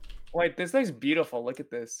 nah? Wait, this thing's beautiful. Look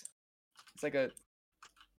at this. It's like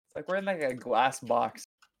we're in like a glass box.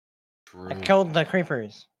 True. I killed the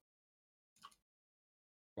creepers.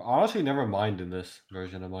 Honestly, never mind in this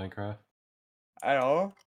version of Minecraft. I don't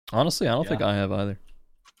know. Honestly, I don't think Yeah. I have either.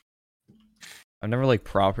 I've never like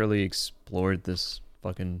properly explored this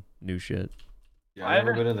fucking new shit. Yeah, I I've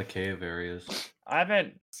never haven't- been in the cave areas. I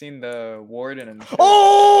haven't seen the warden and shit.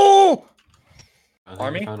 Oh! I think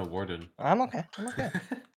Army? I found a warden. I'm okay. I'm okay.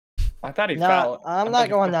 I thought he No, fell. I I'm thought not he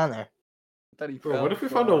going fell. down there. I thought he Bro, fell. what if we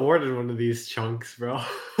found a warden in one of these chunks, bro?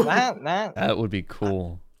 That That would be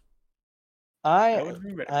cool. That would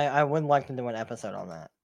be better. I would like to do an episode on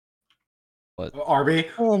that. Army?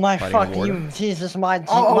 Oh my Fighting a fuck warden? you, Jesus, my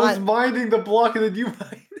Oh, I was my, mining the block and then you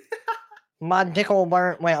mined. my dick will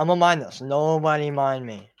burn. Wait, I'm gonna mine this. Nobody mind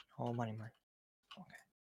me. Nobody mind.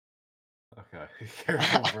 Okay,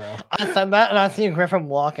 careful, bro. I said that and I see Griffin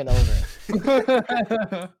walking over.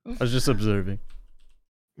 I was just observing.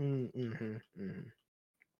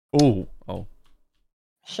 Oh.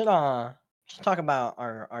 Should talk about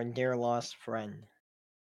our dear lost friend.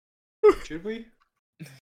 Should we?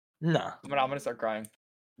 No, I'm gonna start crying.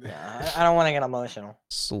 yeah, I don't want to get emotional.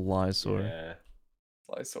 Sly sword. Yeah.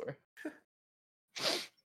 I swear.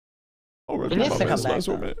 He needs to come back.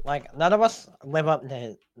 Though. Like none of us live up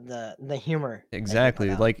to the humor. that he Exactly.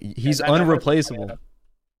 put out. Like he's that never- unreplaceable.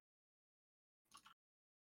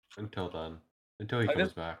 Until then. Until he Like comes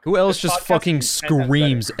this- back. Who else This just podcast fucking is 10 times better.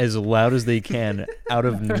 screams as loud as they can out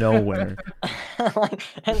of nowhere? Like,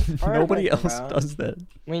 it's Nobody perfect, else bro. does that.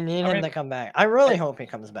 We need I him mean- to come back. I really hope he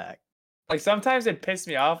comes back. Like sometimes it pissed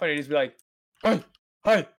me off when he'd just be like,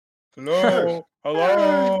 "Hey, hello,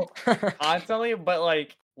 hello," constantly. But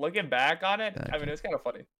like looking back on it, I mean, it was kind of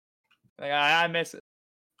funny. Like I miss it.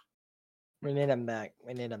 We need him back.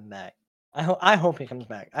 We need him back. I hope he comes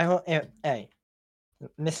back. I hope. Hey,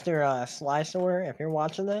 Mr. Sly Sword, if you're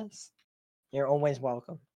watching this, you're always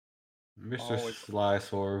welcome. Mr. Always.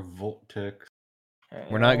 Slice or Voltix. You're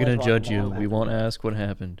We're not gonna always judge welcome you. to come We back. won't ask what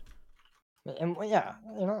happened. And yeah,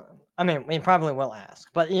 you know, I mean, we probably will ask,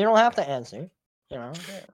 but you don't have to answer. You know,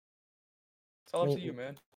 It's all up to We- you,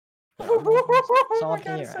 man. it's all Oh my up to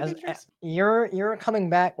God, you. it's so As, dangerous. your coming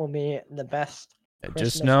back will be the best. Just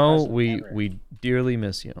Christmas know present we ever. we dearly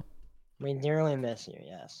miss you. We dearly miss you.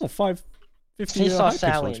 Yes. Oh, 550 Seesaw Hypixel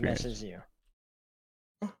Sally experience. misses you.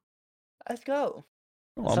 Let's go.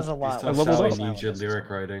 Oh, This says a I'm- lot. I when leveled Seesaw up. Sally needs your misses lyric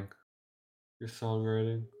you. writing. Your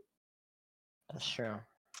songwriting. That's true.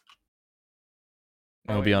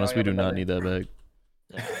 I'll be honest, we do not need that back.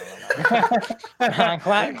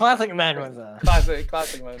 Classic man was a.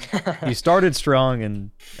 Classic man. He started strong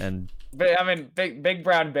and I mean, Big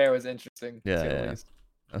Brown Bear was interesting. to Yeah, say the yeah.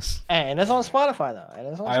 least. Hey, it is on Spotify though.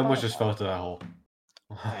 It is on I almost Spotify. just fell to that hole.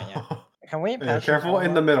 yeah. Can we? Yeah, patch careful it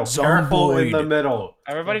in the out? middle. Careful in the Zomboid. middle.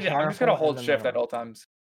 Everybody, I'm just careful gonna in hold the shift at middle. all times.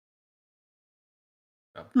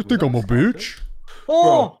 You think I'm a bitch?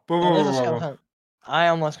 Oh, Bro, oh, bro, there's a bro, bro, skeleton. I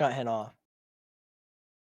almost got hit off.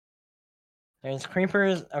 There's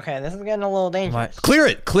creepers. Okay, this is getting a little dangerous. Clear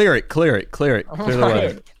it! Clear it! Clear it! Clear it! Clear the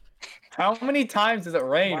way. How many times does it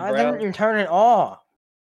rain, Why bro? didn't you turn it off?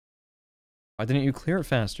 Why didn't you clear it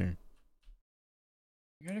faster?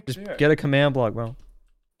 You gotta Just clear it. get a command block, bro.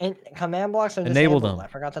 And command blocks are Enable disabled. them. I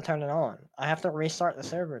forgot to turn it on. I have to restart the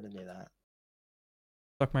server to do that.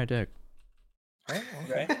 Suck my dick. Oh,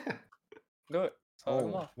 Okay. Do it. Tell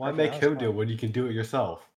them Oh. off. Why Okay, make that was him do it fun. when you can do it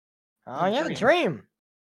yourself? Oh yeah, Dream. dream.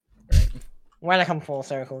 When I come full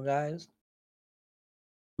circle, guys.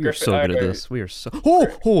 We are Griffin- so good at Griffin- this. We are so. Oh,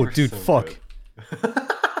 oh, We're dude, so fuck.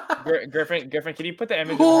 good. Griffin, can you put the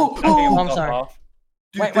image Oh, of him knocking oh, himself I'm sorry. off?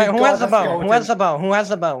 Dude, Wait, thank who God has the that bow? Who skeleton- has the bow? Who has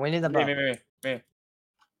the bow? We need the bow. Me.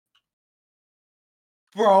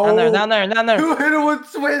 Bro. Down there. Who hit him with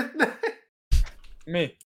Swift? Me.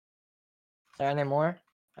 Is there any more?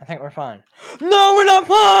 I think we're fine. No, we're not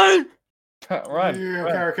fine! Run.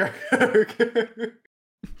 run. Okay.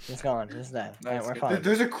 He's gone. He's dead. Nice, Alright, we're good. fine.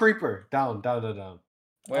 There's a creeper. Down.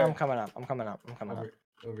 Where? I'm coming up.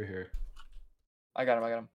 Over here. I got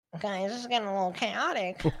him. Okay, this is getting a little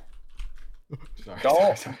chaotic. Sorry,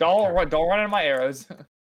 Don't sorry. run into my arrows.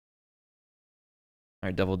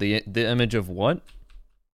 Alright, Devil, the image of what?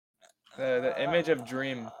 The image of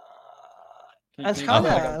Dream. It's you kind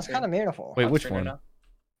put it, like, on of it's screen? kind of beautiful. Wait, On which screen right one?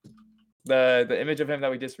 now? The image of him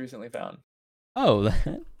that we just recently found. Oh,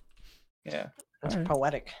 that. Yeah, It's Alright.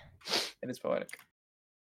 poetic. it is poetic.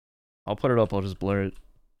 I'll put it up. I'll just blur it.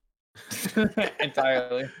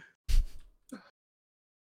 Entirely.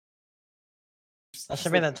 That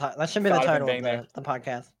should be the that should be the Thought of him title of being there. the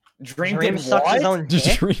podcast. Dream Dream did sucks his what? own Just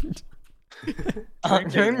dick. dreamed.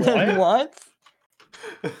 Dream did did what?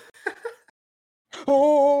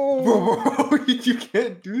 Oh. Bro, you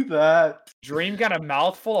can't do that. Dream got a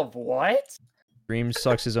mouthful of what? Dream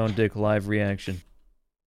sucks his own dick. Live reaction.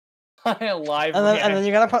 Live. And then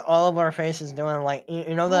you gotta put all of our faces doing like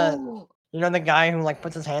you know the guy who like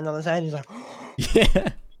puts his hand on his head. He's like. Yeah.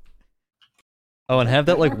 Oh, and have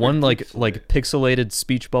that like one like pixelated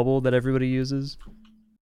speech bubble that everybody uses.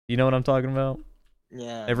 You know what I'm talking about?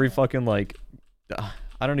 Yeah. Every fucking like,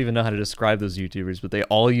 I don't even know how to describe those YouTubers, but they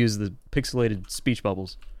all use the pixelated speech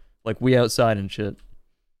bubbles, like We Outside and shit.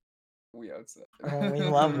 We outside. Oh, we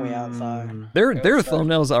love We Outside. Their Outside.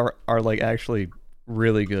 thumbnails are like actually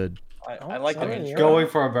really good. I like so the are intro. you. Going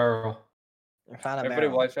for a barrel. You found a Everybody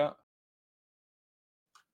barrel. watch out.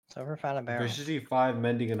 So we found a barrel. Efficiency 5,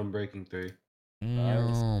 mending and unbreaking 3.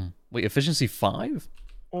 Wait, efficiency 5?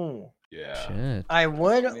 Ooh. Yeah. Shit. I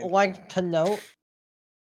would like to note.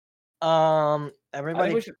 I think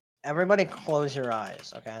Everybody, we should. everybody, close your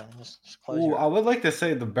eyes. Okay, just close Ooh, your. I would like to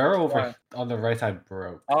say the barrel over Why? on the right side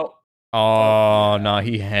broke. Oh. Oh, yeah. nah,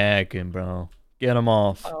 he hacking, bro. Get him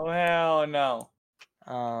off. Oh hell no.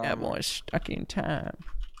 That boy's stuck in time.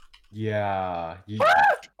 Yeah.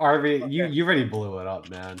 RV, you already blew it up,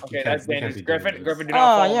 man. You Okay, can't- that's you can't dangerous. be doing Griffin, this. Griffin, do not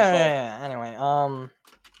Oh fall in yeah, this hole. yeah. Anyway,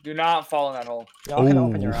 Do not fall in that hole. y'all can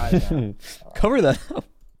open your eyes. Now. Cover that up.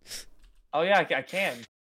 Oh yeah, I can.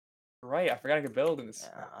 Right, I forgot I could build in this.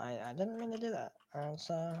 Yeah, I didn't mean to do that.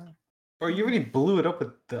 Bro, you already blew it up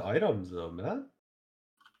with the items, though, man.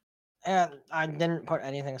 And I didn't put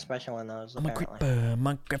anything special in those. I'm a Apparently. creeper,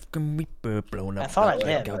 Minecraft creeper, blown up. I thought I like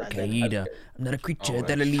did, Al but I didn't. Qaeda. I'm not a creature Oh,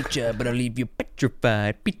 that'll eat ya, but I'll leave you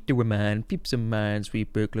petrified. Peter of mine, peeps of mine,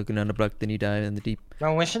 sweeper looking on the block, then he died in the deep.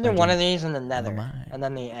 Bro, we should do Mine one is- of these in the Nether, mine. and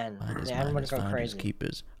then the end. Mine is The mine, end would as go fine as crazy.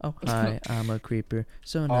 keepers. Oh, hi, I'm a creeper.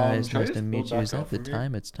 So nice, try nice to to meet build you. back Is that up the from here.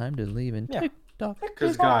 time? It's time to leave and Yeah. tick tock.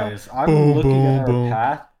 Because, guys, I'm Boom, looking boom, at our boom.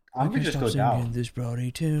 path. I I'm can gonna just stop go singing down. this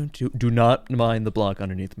brownie tune. Do not mind the block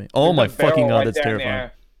underneath me. Oh There's my a barrel fucking god, right that's there in the terrifying.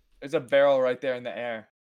 air. There's a barrel right there in the air.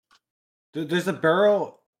 There's a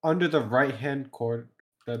barrel under the right-hand corner.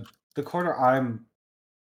 The corner I'm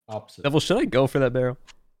opposite. Devil, should I go for that barrel?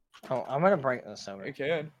 Oh, I'm gonna break this over. You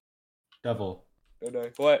can. Devil,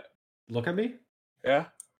 What? look at me. Yeah?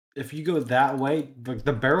 If you go that way,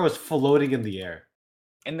 the barrel is floating in the air.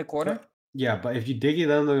 In the corner? Yeah, but if you dig it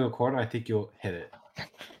down the corner, I think you'll hit it.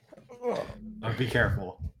 Be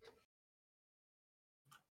careful.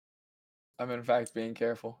 I'm in fact being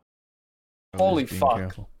careful. I'm Holy just being fuck.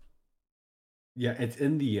 careful. Yeah, it's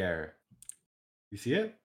in the air. You see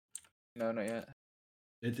it? No, not yet.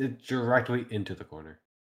 It's directly into the corner.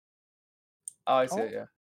 Oh, I see Oh. it, yeah.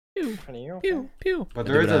 Pew, Are you okay? pew, pew. But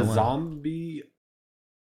I there do is what I a want. zombie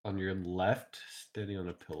on your left standing on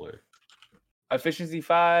a pillar. Efficiency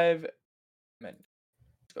 5. Man.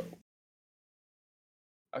 Let's go.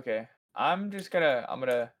 Okay. I'm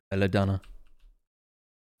gonna Belladonna.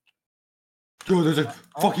 Yo, there's a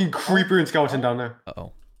fucking creeper and skeleton down there.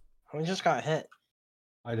 Uh-oh. We just got hit.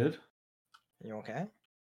 I did? You okay?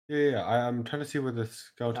 Yeah. I'm trying to see where the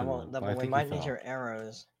skeleton Double, went. But I double. We think might he need fell. your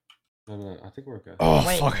arrows. No, I think we're okay. Oh,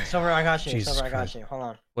 Wait, fuck. Silver, I got you. Jesus Silver, I got Christ. you. Hold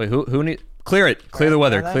on. Wait, who need... Clear it. Clear the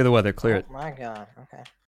Alright, weather. clear Clear that? the weather. Clear it. Oh my god. Okay.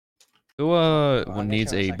 Who, I'll get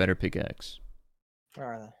needs you in a a second. better pickaxe? Where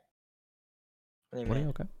are they? What do you What are mean? you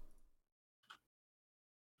okay?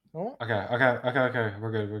 Oh, Okay.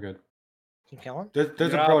 We're good. keep going. There's do a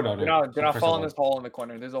not- bro down do here. not, do So not press fall the in this button. hole in the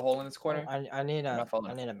corner. There's a hole in this corner. I need not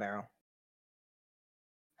falling. a barrel.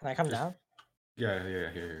 Can I come Just- down? Yeah,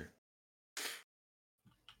 here.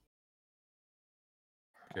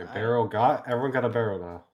 Okay, Alright. barrel everyone got a barrel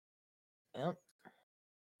now. Yep.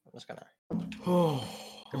 I'm just gonna.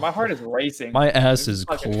 My heart is racing. My ass This is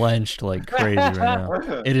fucking- clenched like crazy right now.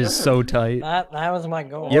 It is so tight. That was my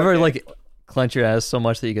goal. You ever, Okay. like, clench your ass so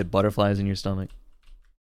much that you get butterflies in your stomach?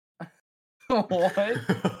 What?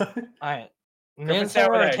 Alright. Me Griffin, and stay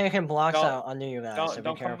over Silver are there. taking blocks Don't- out under you guys, so be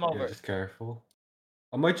don't come careful. over. Yeah, just careful.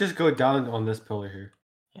 I might just go down on this pillar here.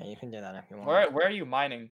 Yeah, you can do that if you want. Where are you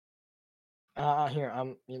mining?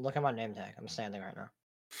 Here, you look at my name tag. I'm standing right now.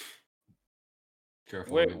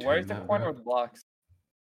 Careful. Where's maintain the that, corner bro. with blocks?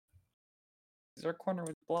 Is there a corner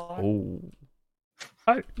with blocks? Oh.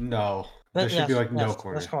 No. There should be like no yes,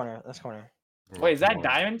 corner. This corner. This corner. Wait, is that Corner.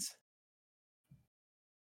 diamonds?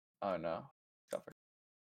 Oh no. Is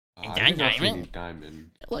I that think that's diamond? really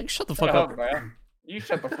diamond. Like, shut the Shut fuck up, up. bro. You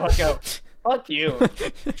shut the fuck up. Fuck you.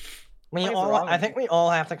 We What is all. wrong I with think we all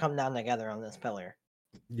have to come down together on this pillar.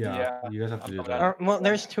 Yeah, Yeah, you guys have to I'm do coming that. down. Or, well,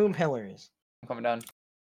 there's 2 pillars. I'm coming down.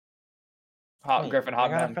 Hop, Wait, Griffin, we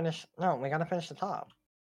hop gotta down. finish. No, we gotta finish the top.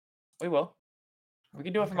 We will. We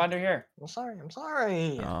can do it from Okay. under here. I'm sorry. I'm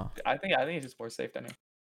sorry. Oh, I think it's just more safe down here.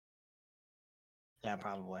 Yeah,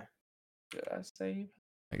 probably. Did I save?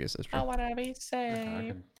 I guess that's I true. wanna be Okay, I safe.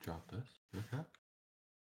 can drop this. Okay.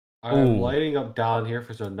 I'm Ooh. lighting up down here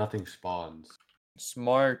for so nothing spawns.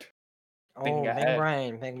 Smart. Oh, Thinking big ahead.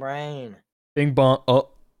 brain. Big brain. Bing bong.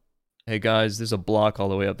 Oh. Hey guys, there's a block all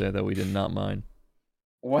the way up there that we did not mine.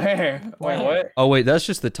 Where? Wait, Where? what? Oh wait, that's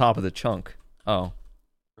just the top of the chunk. Oh.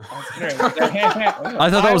 I I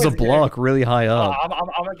thought that was a block really high up. I'm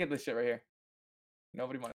gonna get this shit right here.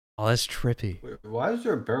 Nobody wants. Oh, that's trippy. Wait, why is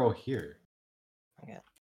there a barrel here? Okay.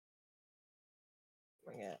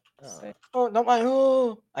 Say- Oh, don't mind.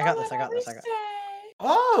 Oh, I got this. I got this. I got.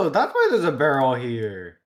 Oh, that's why there's a barrel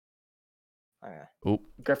here. Okay.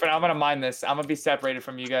 Griffin, I'm gonna mine this. I'm gonna be separated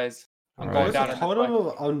from you guys. I'm Alright. going There's down a in this way. totem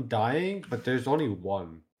of undying, but there's only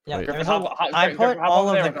one. Yeah, Wait. there's Griffin, a, hop- I Griffin, put hop all over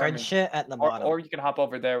of there the with good me. shit at the bottom. Or you can hop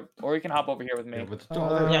over there, or you can hop over here with me. Yeah, but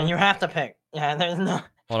Yeah, you have to pick. Yeah, there's no.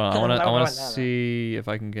 Hold on, I No wanna going down there. see if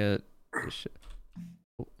I can get this shit.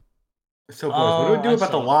 So boys, what do we do I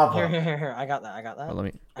about the see. lava? Here. I got that. I got that. Oh, let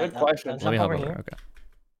me Good Now question. let jump me hop over over. here. Okay.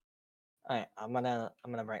 All right, I'm gonna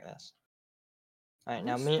break this. All right,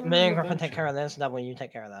 now We're me starting and Griffin take adventure. care of this. That way you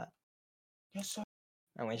take care of that. Yes, sir.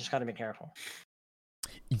 And we just gotta be careful.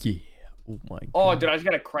 Yeah. Oh my god. Oh, dude, I just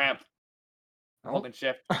got a cramp. I'm Oh. holding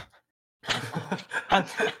shift. Bro,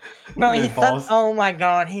 he It said, falls. oh my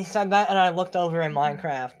god, he said that, and I looked over in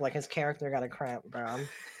Minecraft, like his character got a cramp, bro.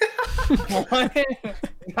 What?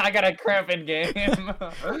 I got a cramp in game. I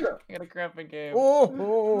got a cramp in game.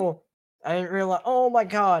 Oh, I didn't realize. Oh my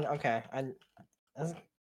god. Okay, this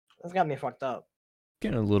got me fucked up.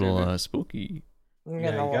 Getting a little spooky. I'm Yeah,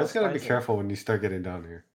 getting a you little guys gotta be spicy. careful when you start getting down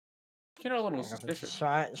here. You're a little Okay, suspicious.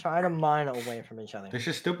 Try to mine away from each other. There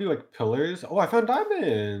should still be like pillars. Oh, I found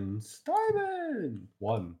diamonds. Diamond.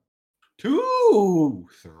 1, 2,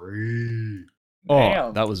 3. Oh,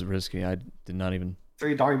 Damn. that was risky. I did not even.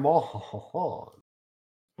 3 diamonds.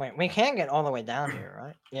 Wait, we can't get all the way down here,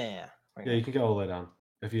 right? Yeah. we're Yeah, you good. can get all the way down.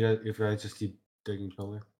 If you guys just keep digging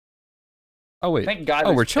pillar. Oh wait. Thank God. Oh,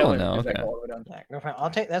 there's we're chilling pillars now, that okay. go all the way down. Yeah, Griffin,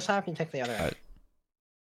 I'll take this half. You take the other half. Alright.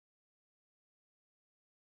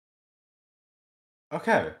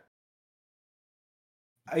 Okay.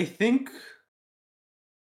 I think.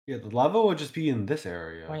 Yeah, the lava will just be in this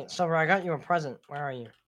area. Wait, Silver, I got you a present. Where are you?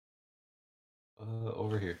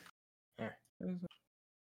 Over here. Here.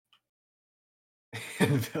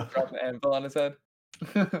 Drop the anvil on his head.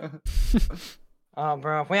 Oh,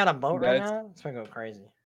 bro, if we had a boat right That's- now, it's gonna go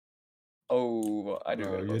crazy. Oh, I do.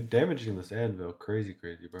 Bro, get you're it. damaging this anvil. Crazy,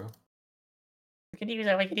 bro. We can use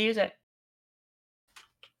it. We can use it.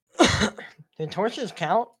 Do torches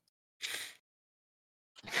count?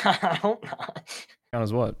 I don't know. Count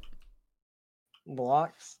as what?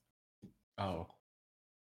 Blocks? Oh.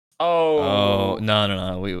 Oh Oh.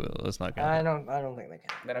 no. Let's not count. I don't think they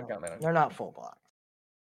count. They don't count. They don't They're not full blocks.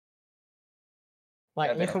 Like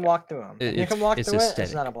Yeah, they you don't can count. walk through them. It- You it's- can walk it's through it. It's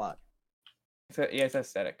aesthetic. not a block. Yeah, it's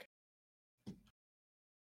aesthetic.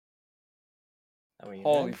 That what you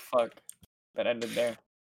Holy did? fuck. That ended there.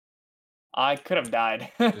 I could have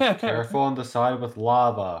died. Just careful on the side with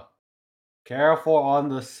lava. Careful on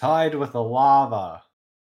the side with the lava.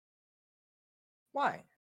 Why?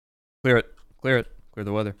 Clear it. Clear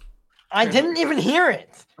the weather. I didn't even hear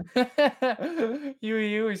it.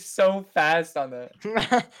 you were so fast on that.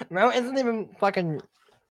 Bro isn't even fucking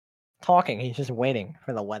talking. He's just waiting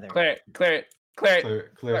for the weather. Clear it. Clear it. Clear it.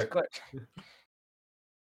 Clear, Clear clear. it. Clear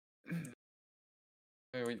it.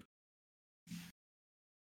 Wait, wait.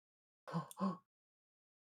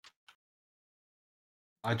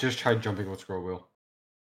 I just tried jumping with scroll wheel.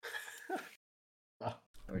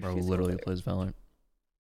 Bro literally plays Valorant.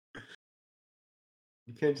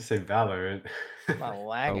 You can't just say Valorant. I'm Bro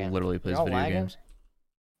lagging. literally plays all video lagging? games.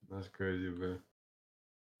 That's crazy, bro.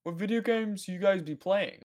 What video games you guys be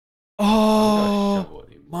playing? Oh,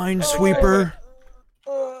 Minesweeper.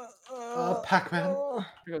 Pac-Man.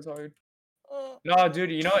 You guys hard. No,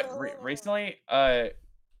 dude. You know what? Recently, I've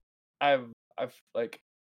like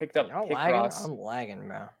picked up Y'all lagging? Picross. I'm lagging,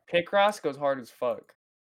 bro. Picross goes hard as fuck.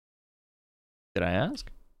 Did I ask?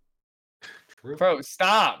 Roof? Bro,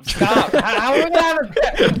 stop. How are we gonna have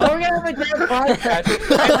a damn podcast?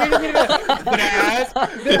 And we're just gonna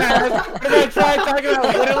did I ask? We're gonna try talking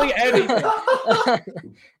about literally anything.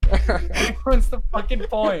 What's the fucking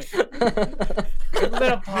point? It's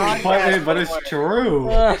been a podcast. But it's true.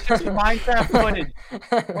 It's just Minecraft footage.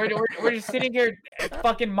 We're just sitting here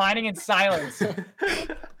fucking mining in silence. Did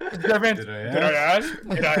Did I ask?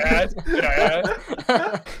 Did I ask? Did I ask?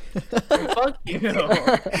 Fuck you. Dude,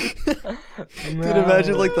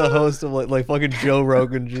 imagine like the host of like fucking Joe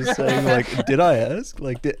Rogan just saying like, "Did I ask?"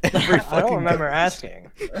 Like, did every fucking I don't remember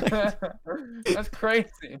asking. That's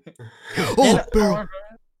crazy. Oh, bro.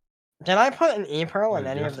 Did I put an E-pearl in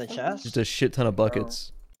Wait, any of the just- chests? Just a shit ton of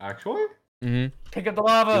buckets. Actually? Mm-hmm. Pick up the You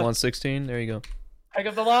lava. want 16? There you go. Pick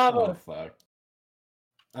up the Oh lava. fuck.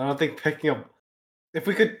 I don't think picking up. If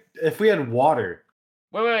we had water.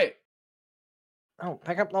 Wait. Oh,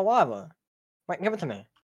 pick up the lava. Wait, give it to me.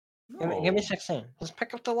 Give me No. 16. Just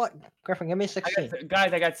pick up the lava. Griffin, give me 16.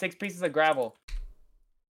 Guys, I got 6 pieces of gravel.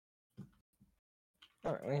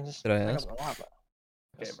 Alright, we can just Did I pick up ask? the lava.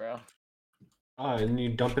 Okay, bro. And you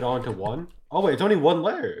dump it onto one? Oh wait, it's only one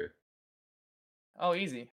layer. Oh,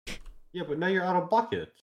 easy. Yeah, but now you're out of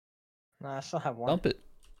buckets. No, I still have one. Dump it.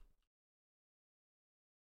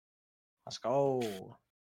 Let's go.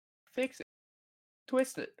 Fix it.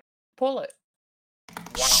 Twist it. Pull it.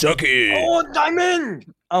 Suck it. Oh, diamond!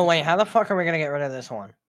 Oh wait, how the fuck are we gonna get rid of this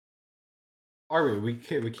one? Are we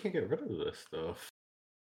can't get rid of this stuff.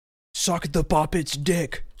 Suck the puppet's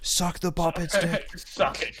dick. Suck the puppet's dick.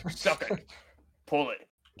 Suck it. Suck it. Pull it.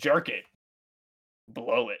 Jerk it.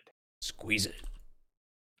 Blow it. Squeeze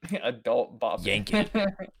it. Adult bop. Yank it.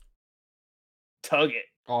 Tug it.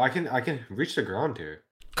 Oh, I can reach the ground here.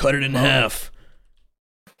 Cut it in half.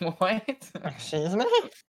 What? Excuse me?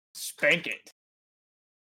 Spank it.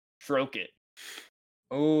 Stroke it.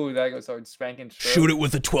 Ooh, that goes hard. Spank and stroke. Shoot it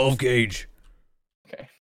with a 12 gauge. Okay.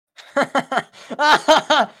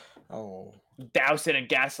 Oh. Douse it in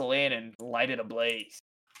gasoline and light it ablaze.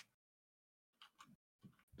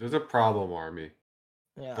 There's a problem, Army.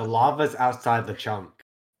 Yeah. The lava's outside the chunk.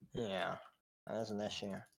 Yeah. That is an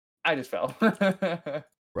issue. I just fell.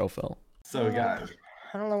 Bro fell. So guys,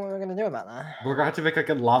 I don't know what we're gonna do about that. we're gonna have to make like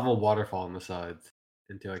a lava waterfall on the sides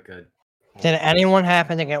into like a. Did anyone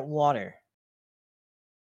happen to get water?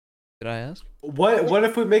 Did I ask? What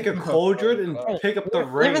if we make a cauldron and pick up the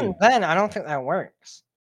Even rain? then, I don't think that works.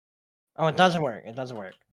 Oh, it doesn't work. It doesn't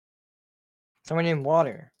work. So we need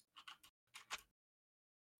water.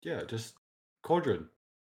 Yeah, just cauldron.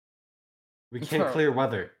 We can't clear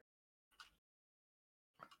weather.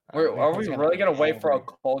 Are we really gonna wait for a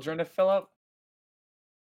cauldron to fill up?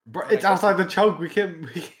 Bro, it's outside the chunk. We can't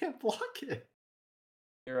block it.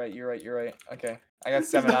 You're right. Okay. I got This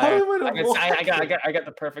is 7 not iron. a way to I got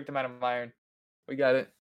the perfect amount of iron. We got it.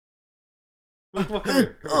 Look, come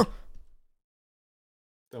here.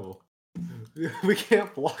 Double. We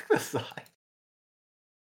can't block the side.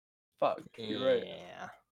 Fuck. You're right. Yeah.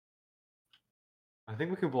 I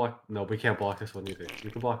think we can block. No, we can't block this one either.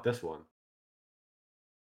 We can block this one.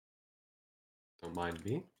 Don't mind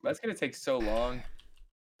me. That's gonna take so long.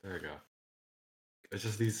 There we go. It's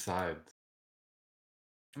just these sides.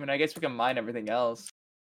 I mean, I guess we can mine everything else.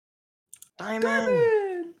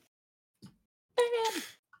 Diamond!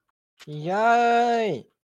 Yay!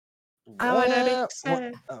 I wanna be Whoa,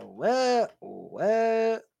 sad. whoa,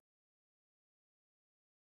 whoa.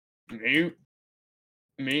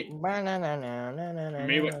 Me.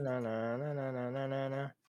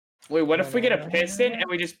 Wait, what if we get a piston and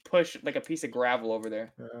we just push like a piece of gravel over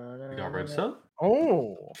there? We got redstone?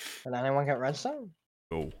 Oh, did anyone get redstone?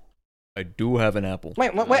 Oh. I do have an apple.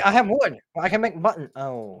 Wait, wait, I have wood. I can make button.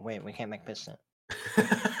 Oh, wait, we can't make piston.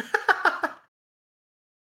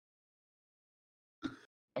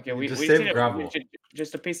 Okay, we just we save should, gravel. we should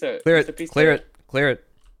just a piece of Clear just a it. piece Clear of, it. Clear it.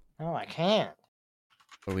 No, I can't.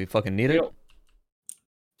 What, do we fucking need We it? don't-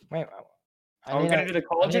 Wait, I Are we need gonna a- do the I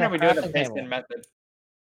cauldron need or a are we doing the crafting piston table. method?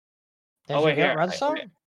 Did Oh, you wait, get here,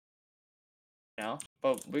 redstone? No,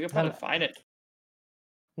 but we could probably Then- find it.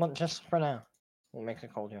 Well, just for now. We'll make a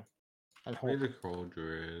cauldron. And We hold. need a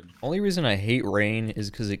cauldron. Only reason I hate rain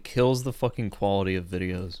is because it kills the fucking quality of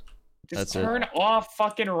videos. Just That's it. turn off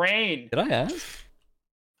fucking rain. Did I ask?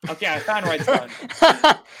 Okay, I found redstone.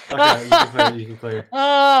 Okay, you can clear. You can clear.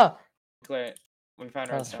 Ah, Clear it. We found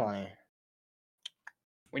that's redstone. funny.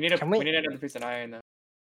 We need Can we we- need another piece of iron though.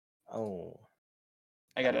 Oh.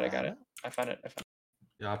 I got it. I found it.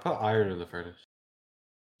 Yeah, I put iron in the furnace.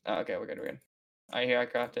 Oh, okay, we're good. I hear I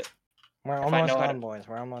craft it. We're I almost know how done, to- boys.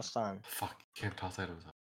 We're almost done. Fuck, you can't toss items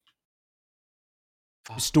up.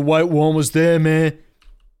 Fuck. Mr. White, we're almost there, man.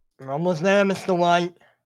 We're almost there, Mr. White.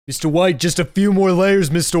 Mr. White, just a few more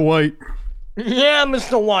layers, Mr. White. Yeah,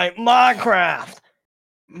 Mr. White, Minecraft.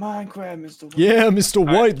 Minecraft, Mr. White. Yeah, Mr.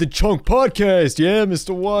 White, the Chunk Podcast. Yeah,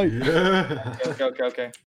 Mr. White. Yeah.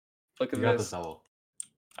 Okay. Look at You got this. the double.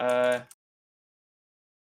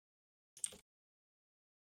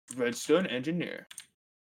 Redstone engineer.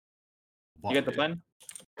 You get the plan?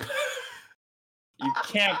 You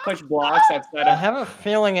can't push blocks outside I of. have a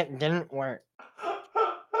feeling it didn't work.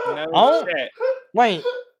 No Oh. shit. Wait,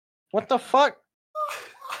 what the fuck?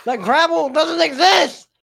 The gravel doesn't exist!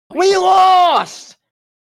 We lost!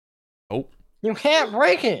 Oh. You can't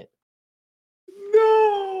break it.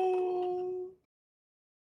 No.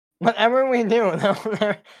 Whatever we do,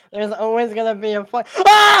 there's always gonna be a fight.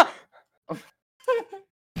 Ah!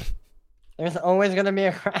 There's always gonna be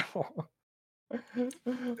a gravel.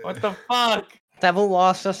 What the fuck? Devil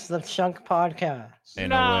lost us the Chunk Podcast. Ain't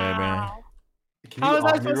no way, man. Can How you is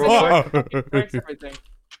that off me supposed real to quick? It breaks everything.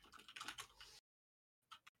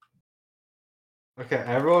 Okay,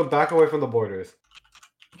 everyone back away from the borders.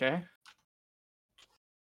 Okay.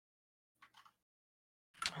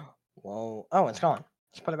 Whoa. Oh, it's gone.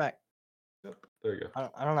 Just put it back. Yep, there you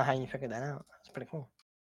I don't know how you figured that out. That's pretty cool.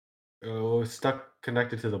 go. We're stuck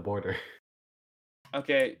connected to the border.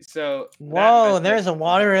 Okay, so. Whoa, there's a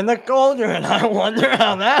water in the cauldron. I wonder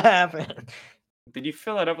how that happened. Did you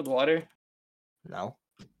fill it up with water? No.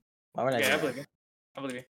 Why would I Okay, do I that? believe you. I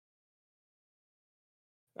believe you.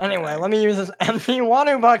 Anyway, let me use this empty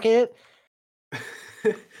water bucket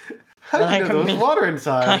How Well, I do you know can there's be- water I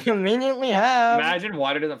inside? conveniently have. Imagine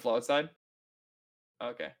water doesn't flow outside.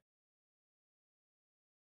 Okay.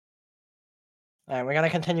 Alright, we gotta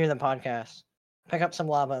continue the podcast. Pick up some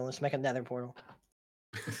lava and let's make a nether portal.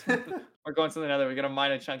 We're going to the nether. We're gonna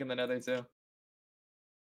mine a chunk in the nether too.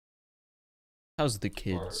 How's the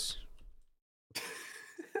kids?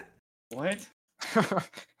 What?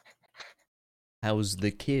 How's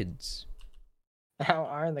the kids? How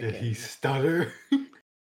are the Did he kids? stutter?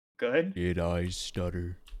 Good? Did I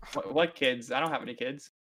stutter? What kids? I don't have any kids.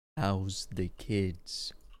 How's the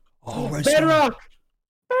kids? Oh, we're Bedrock!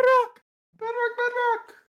 Bedrock!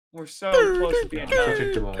 Bedrock! We're so close to being Bedrock! done. Switch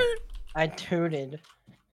it to mine. I tooted.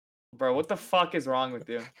 Bro, what the fuck is wrong with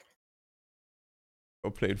you? I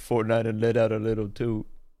played Fortnite and let out a little toot.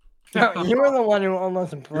 No, you were the one who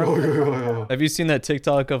almost Yo, broke yo, it. yo, yo. Have you seen that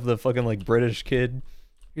TikTok of the fucking like British kid?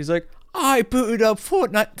 He's like, I booted up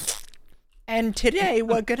Fortnite, and today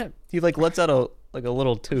we're gonna. He like lets out a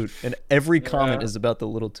little toot, and every comment Yeah. is about the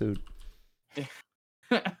little toot.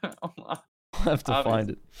 I'll have to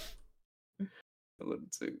find it. A little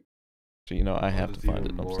toot. So, you know, I have There's to find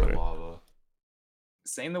even it. I'm more sorry. lava.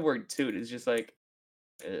 Saying the word toot is just like,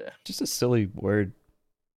 Just a silly word.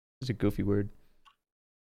 Just a goofy word.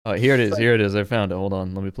 Oh, here it is. Here it is. I found it. Hold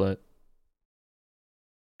on. Let me play it.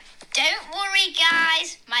 Don't worry,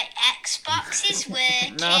 guys. My Xbox is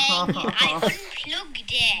working. No. I unplugged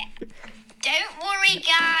it. Don't worry,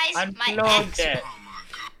 guys. My Unplugged Xbox.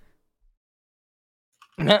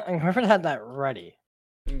 it. Griffin had that ready.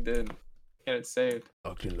 You did. Get it saved.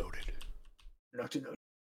 Locked and loaded. Locked and loaded.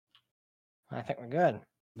 I think we're good.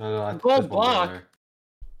 No, I Gold there's one more block. there.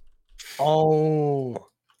 Oh,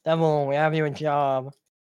 Devil, we have you a job.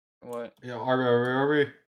 What? Yeah, Arby.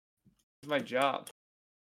 It's my job.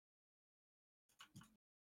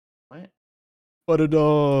 What? Butter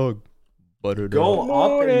dog. Butter dog. Go up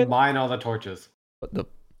Morning. and mine all the torches. What the?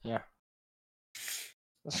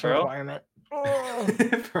 That's a Bro? requirement.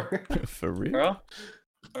 For real? Bro?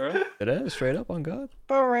 Bro? It is straight up on God.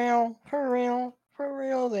 For real, for real, for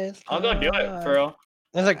real. This. I'll go do it, time. for real.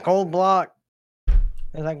 There's a gold block.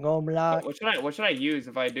 There's a gold block. What should I use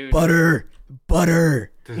if I do? Butter.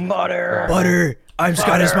 Butter. Butter. Butter. I'm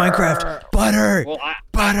Scottish Minecraft. Butter. Well,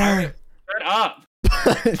 Butter. shut up.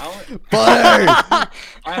 Butter.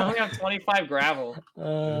 I only have 25 gravel.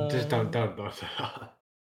 Just don't.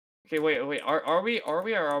 Okay, wait. Are we or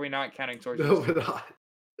are we not counting torches? No, we're not.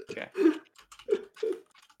 Okay.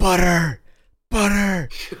 Butter. Butter.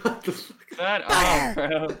 Shut the fuck Shut up,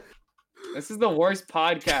 bro. This is the worst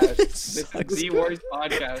podcast. This is Sucks. the worst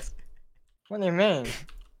podcast. What do you mean?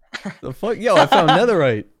 The fuck? Yo, I found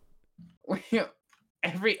netherite.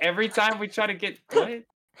 Every time we try to get what?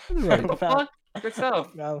 Netherite. The fuck? Good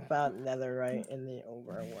stuff. Go found netherite in the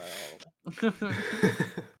overworld.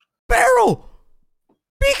 Barrel.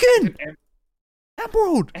 Beacon.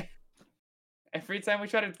 Emerald. Every time we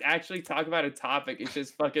try to actually talk about a topic, it's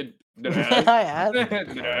just fucking. Did I asked.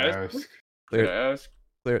 Did I ask? Ask. Clear Did it. I ask?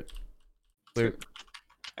 Clear it. Clear it.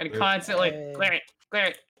 And constantly Hey. clear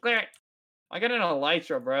it. I got an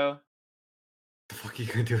elytra, bro. The fuck are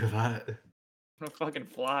you gonna do with that? gonna fucking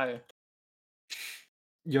fly.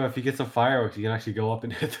 Yo, if you get some fireworks, you can actually go up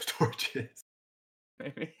and hit the torches.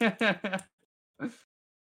 Maybe.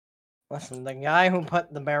 Listen, the guy who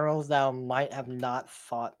put the barrels down might have not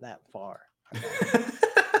thought that far.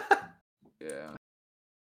 Yeah.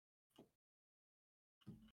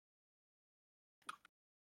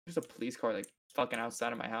 There's a police car like fucking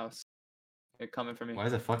outside of my house. They're coming for me. Why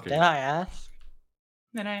is it fucking? Did I ask?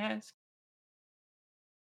 Then I ask.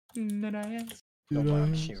 Then I ask. No, but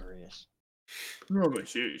I'm serious. No, but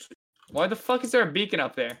seriously. Why the fuck is there a beacon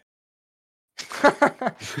up there?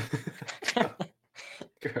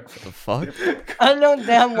 The fuck? I know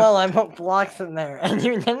damn well I put blocks in there, and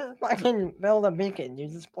you didn't fucking build a beacon. You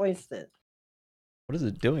just placed it. What is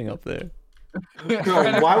it doing up there?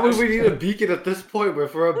 Bro, why would we need a beacon at this point? We're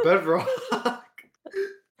for a bedrock.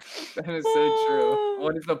 That is so true.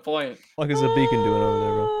 What is the point? What is a beacon doing over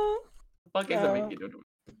there, bro? The fuck is a No. beacon doing?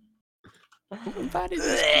 What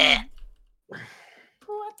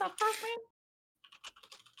the fuck, man?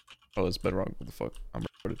 Oh, it's bedrock. What the fuck? I'm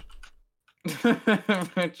recorded.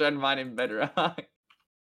 Trying mining bedrock.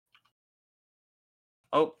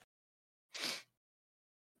 Oh.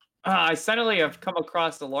 I suddenly have come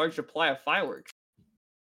across a large supply of fireworks.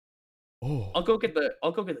 Oh. I'll go get the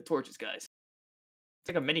torches, guys. It's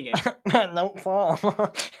like a mini game. Don't fall.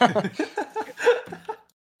 It's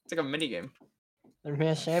like a mini game. It'd be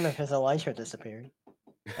a shame if his elytra disappeared,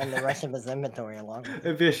 and the rest of his inventory along with it.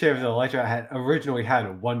 It'd be a shame if the Elytra had originally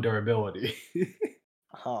had 1 durability.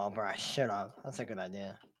 Oh, bro, shut up. That's a good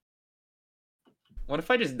idea. What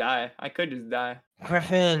if I just die? I could just die.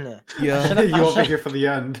 Griffin. Yeah. You won't be here for the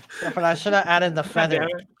end. But I should have added the God feather. damn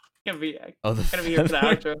it. Gonna be Oh, the gonna be here for the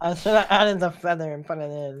feather? outro. I should have added the feather and put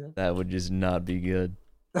it in. That would just not be good.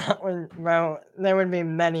 That would, bro, there would be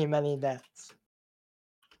many, many deaths.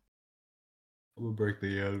 We'll break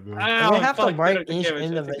the end, man. Do Ow, we have to fuck, break I took each damage, I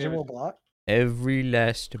took individual damage. block? Every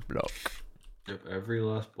last block. Yep, every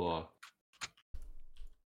last block.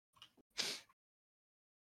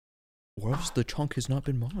 Or else the chunk has not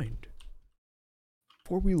been mined.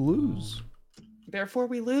 Before we lose. Therefore,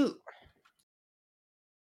 we loot.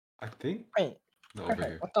 I think. Wait, No, over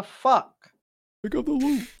Griffin, here. what the fuck? Pick up the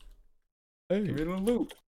loot. Give me Hey. the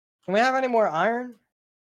loot. Can we have any more iron?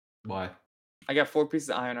 Why? I got 4 pieces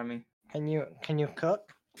of iron on me. Can you cook?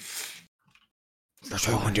 That's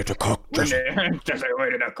what I want you to cook. Just a way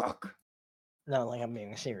to cook. No, like I'm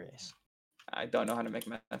being serious. I don't know how to make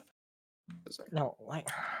meth. Sorry. No, like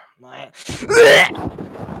my.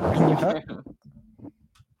 Can you cook?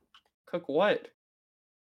 Cook what?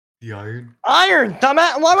 The iron? Iron,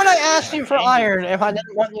 dumbass! Why would I ask you for iron if I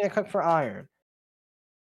didn't want you to cook for iron?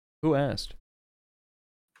 Who asked?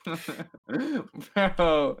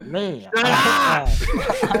 Bro. Me. Shut I asked.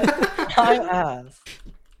 I asked.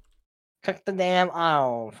 Cook the damn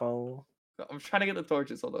iron, fool. I'm trying to get the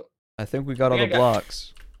torches. Hold up. I think we got all Yeah, the I got-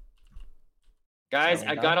 blocks. Guys, we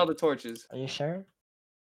I done? got all the torches. Are you sure?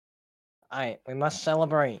 Alright, we must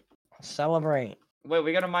celebrate. Celebrate. Wait,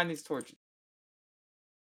 we gotta mine these torches.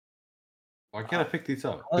 Why can't I pick these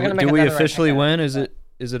up? I was gonna Do make we another officially pickaxe, win? Is but-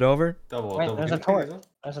 it over? Double, Wait, double. there's Can a you pick torch. these up?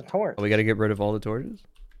 There's a torch. Oh, we gotta get rid of all the torches?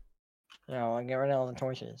 No, I'll get rid of all the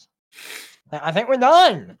torches. I think we're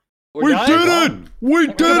done! We're done? done! We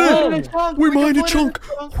did it! We mined a chunk!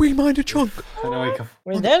 We mined a chunk! I know we can.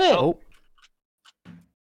 We did it! Oh.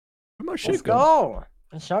 Where'd my Let's shit go? go!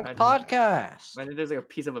 The Chunk Imagine- Podcast! I think there's like a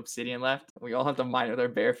piece of obsidian left. We all have to mine with our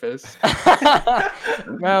bare fists. Bro,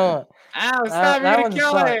 Ow, stop, that you're gonna one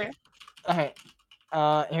kill sucked. me!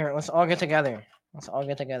 alright. Here, let's all get together. Let's all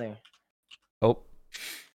get together. Oh,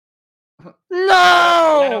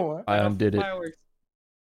 No! I undid it. Fireworks.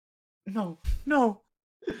 No, no.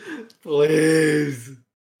 Please.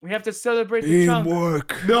 We have to celebrate the chunk.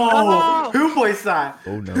 teamwork! No! No! Who placed that?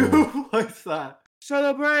 Oh no. Who placed that?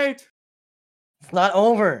 Celebrate! It's not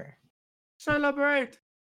over. Celebrate!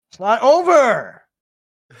 It's not over!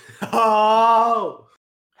 Oh!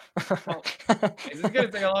 Is this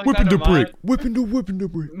gonna take a long Whipping time the to mine? brick! Whipping the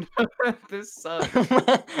brick! This sucks.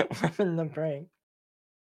 Weapon the break.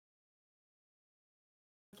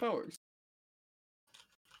 Fireworks.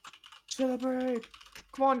 Celebrate!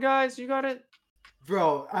 Come on, guys, you got it.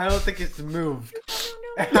 Bro, I don't think it's moved.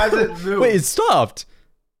 It hasn't moved. Wait, it stopped!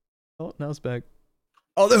 Oh, now it's back.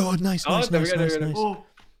 Oh, nice, Oh, nice, there we nice, go, there nice, we go. nice. Oh,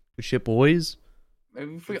 Good shit, boys.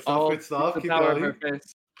 Maybe if we Good stuff, all good stuff, use the keep power of going. our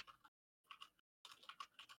fists.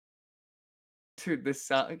 Dude, this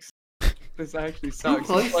sucks. This actually who sucks.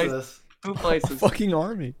 placed plays- this? Who plays this? Fucking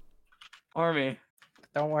army. Army.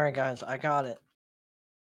 Don't worry, guys. I got it.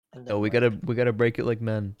 And Oh, don't we worry. gotta break it like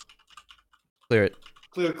men. Clear it.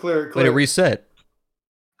 Clear, clear, Wait, clear. it reset.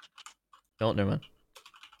 Don't, never mind.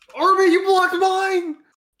 Arby, you blocked mine!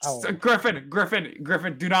 Oh.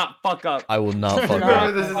 Griffin, do not fuck up. I will not fuck No,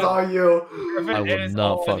 up. This is all you. Griffin, I it will is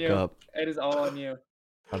not all on fuck you. up. It is all on you.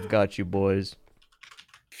 I've got you, boys.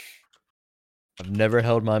 I've never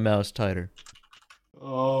held my mouse tighter.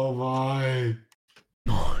 Oh my.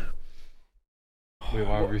 Wait,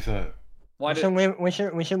 why reset? Why did? We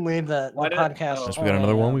should leave the Why did- podcast. oh. Yes, we got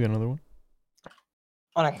another one. We got another one.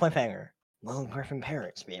 On a cliffhanger. Will Griffin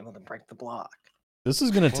parrots be able to break the block? This is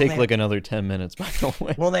gonna Well, take they- like another 10 minutes, by the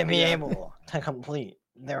way. Will they be Yeah. able to complete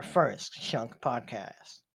their first chunk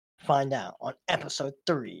podcast? Find out on episode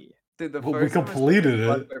 3. Dude, the Well, we first one was completed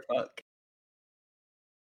it. fuck.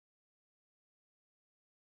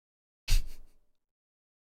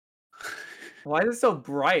 Why is it so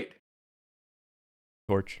bright?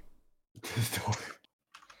 Torch.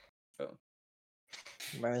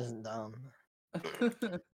 Bro, this is dumb.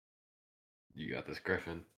 You got this,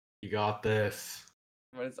 Griffin. You got this.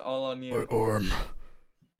 But it's all on you. arm.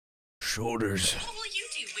 Shoulders. What will you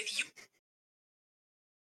do with you?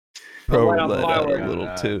 Bro, Light on let out a fireworks.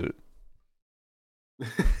 little toot.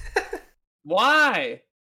 Why?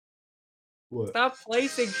 What? Stop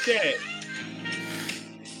placing shit.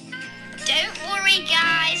 Don't worry,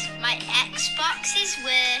 guys. My Xbox is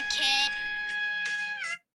working.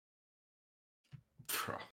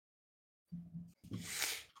 Bro.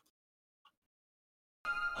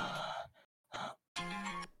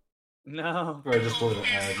 No. Bro, I just wanted to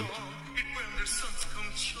add.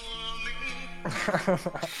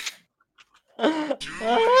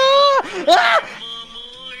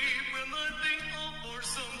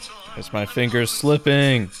 It's my fingers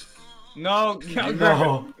slipping. No.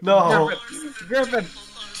 No, no. Griffin,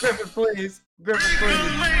 please. Griffin,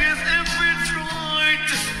 please.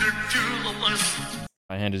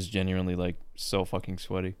 My hand is genuinely like so fucking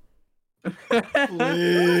sweaty.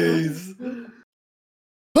 Please.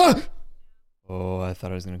 Oh, I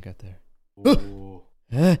thought I was gonna get there. Ooh.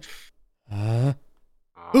 Uh-huh.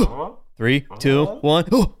 3, 2, 1.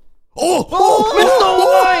 Oh! Oh,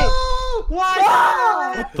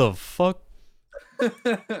 What the fuck?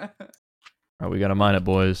 Alright, we gotta mine it,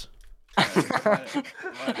 boys.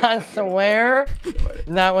 I swear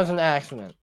that was an accident.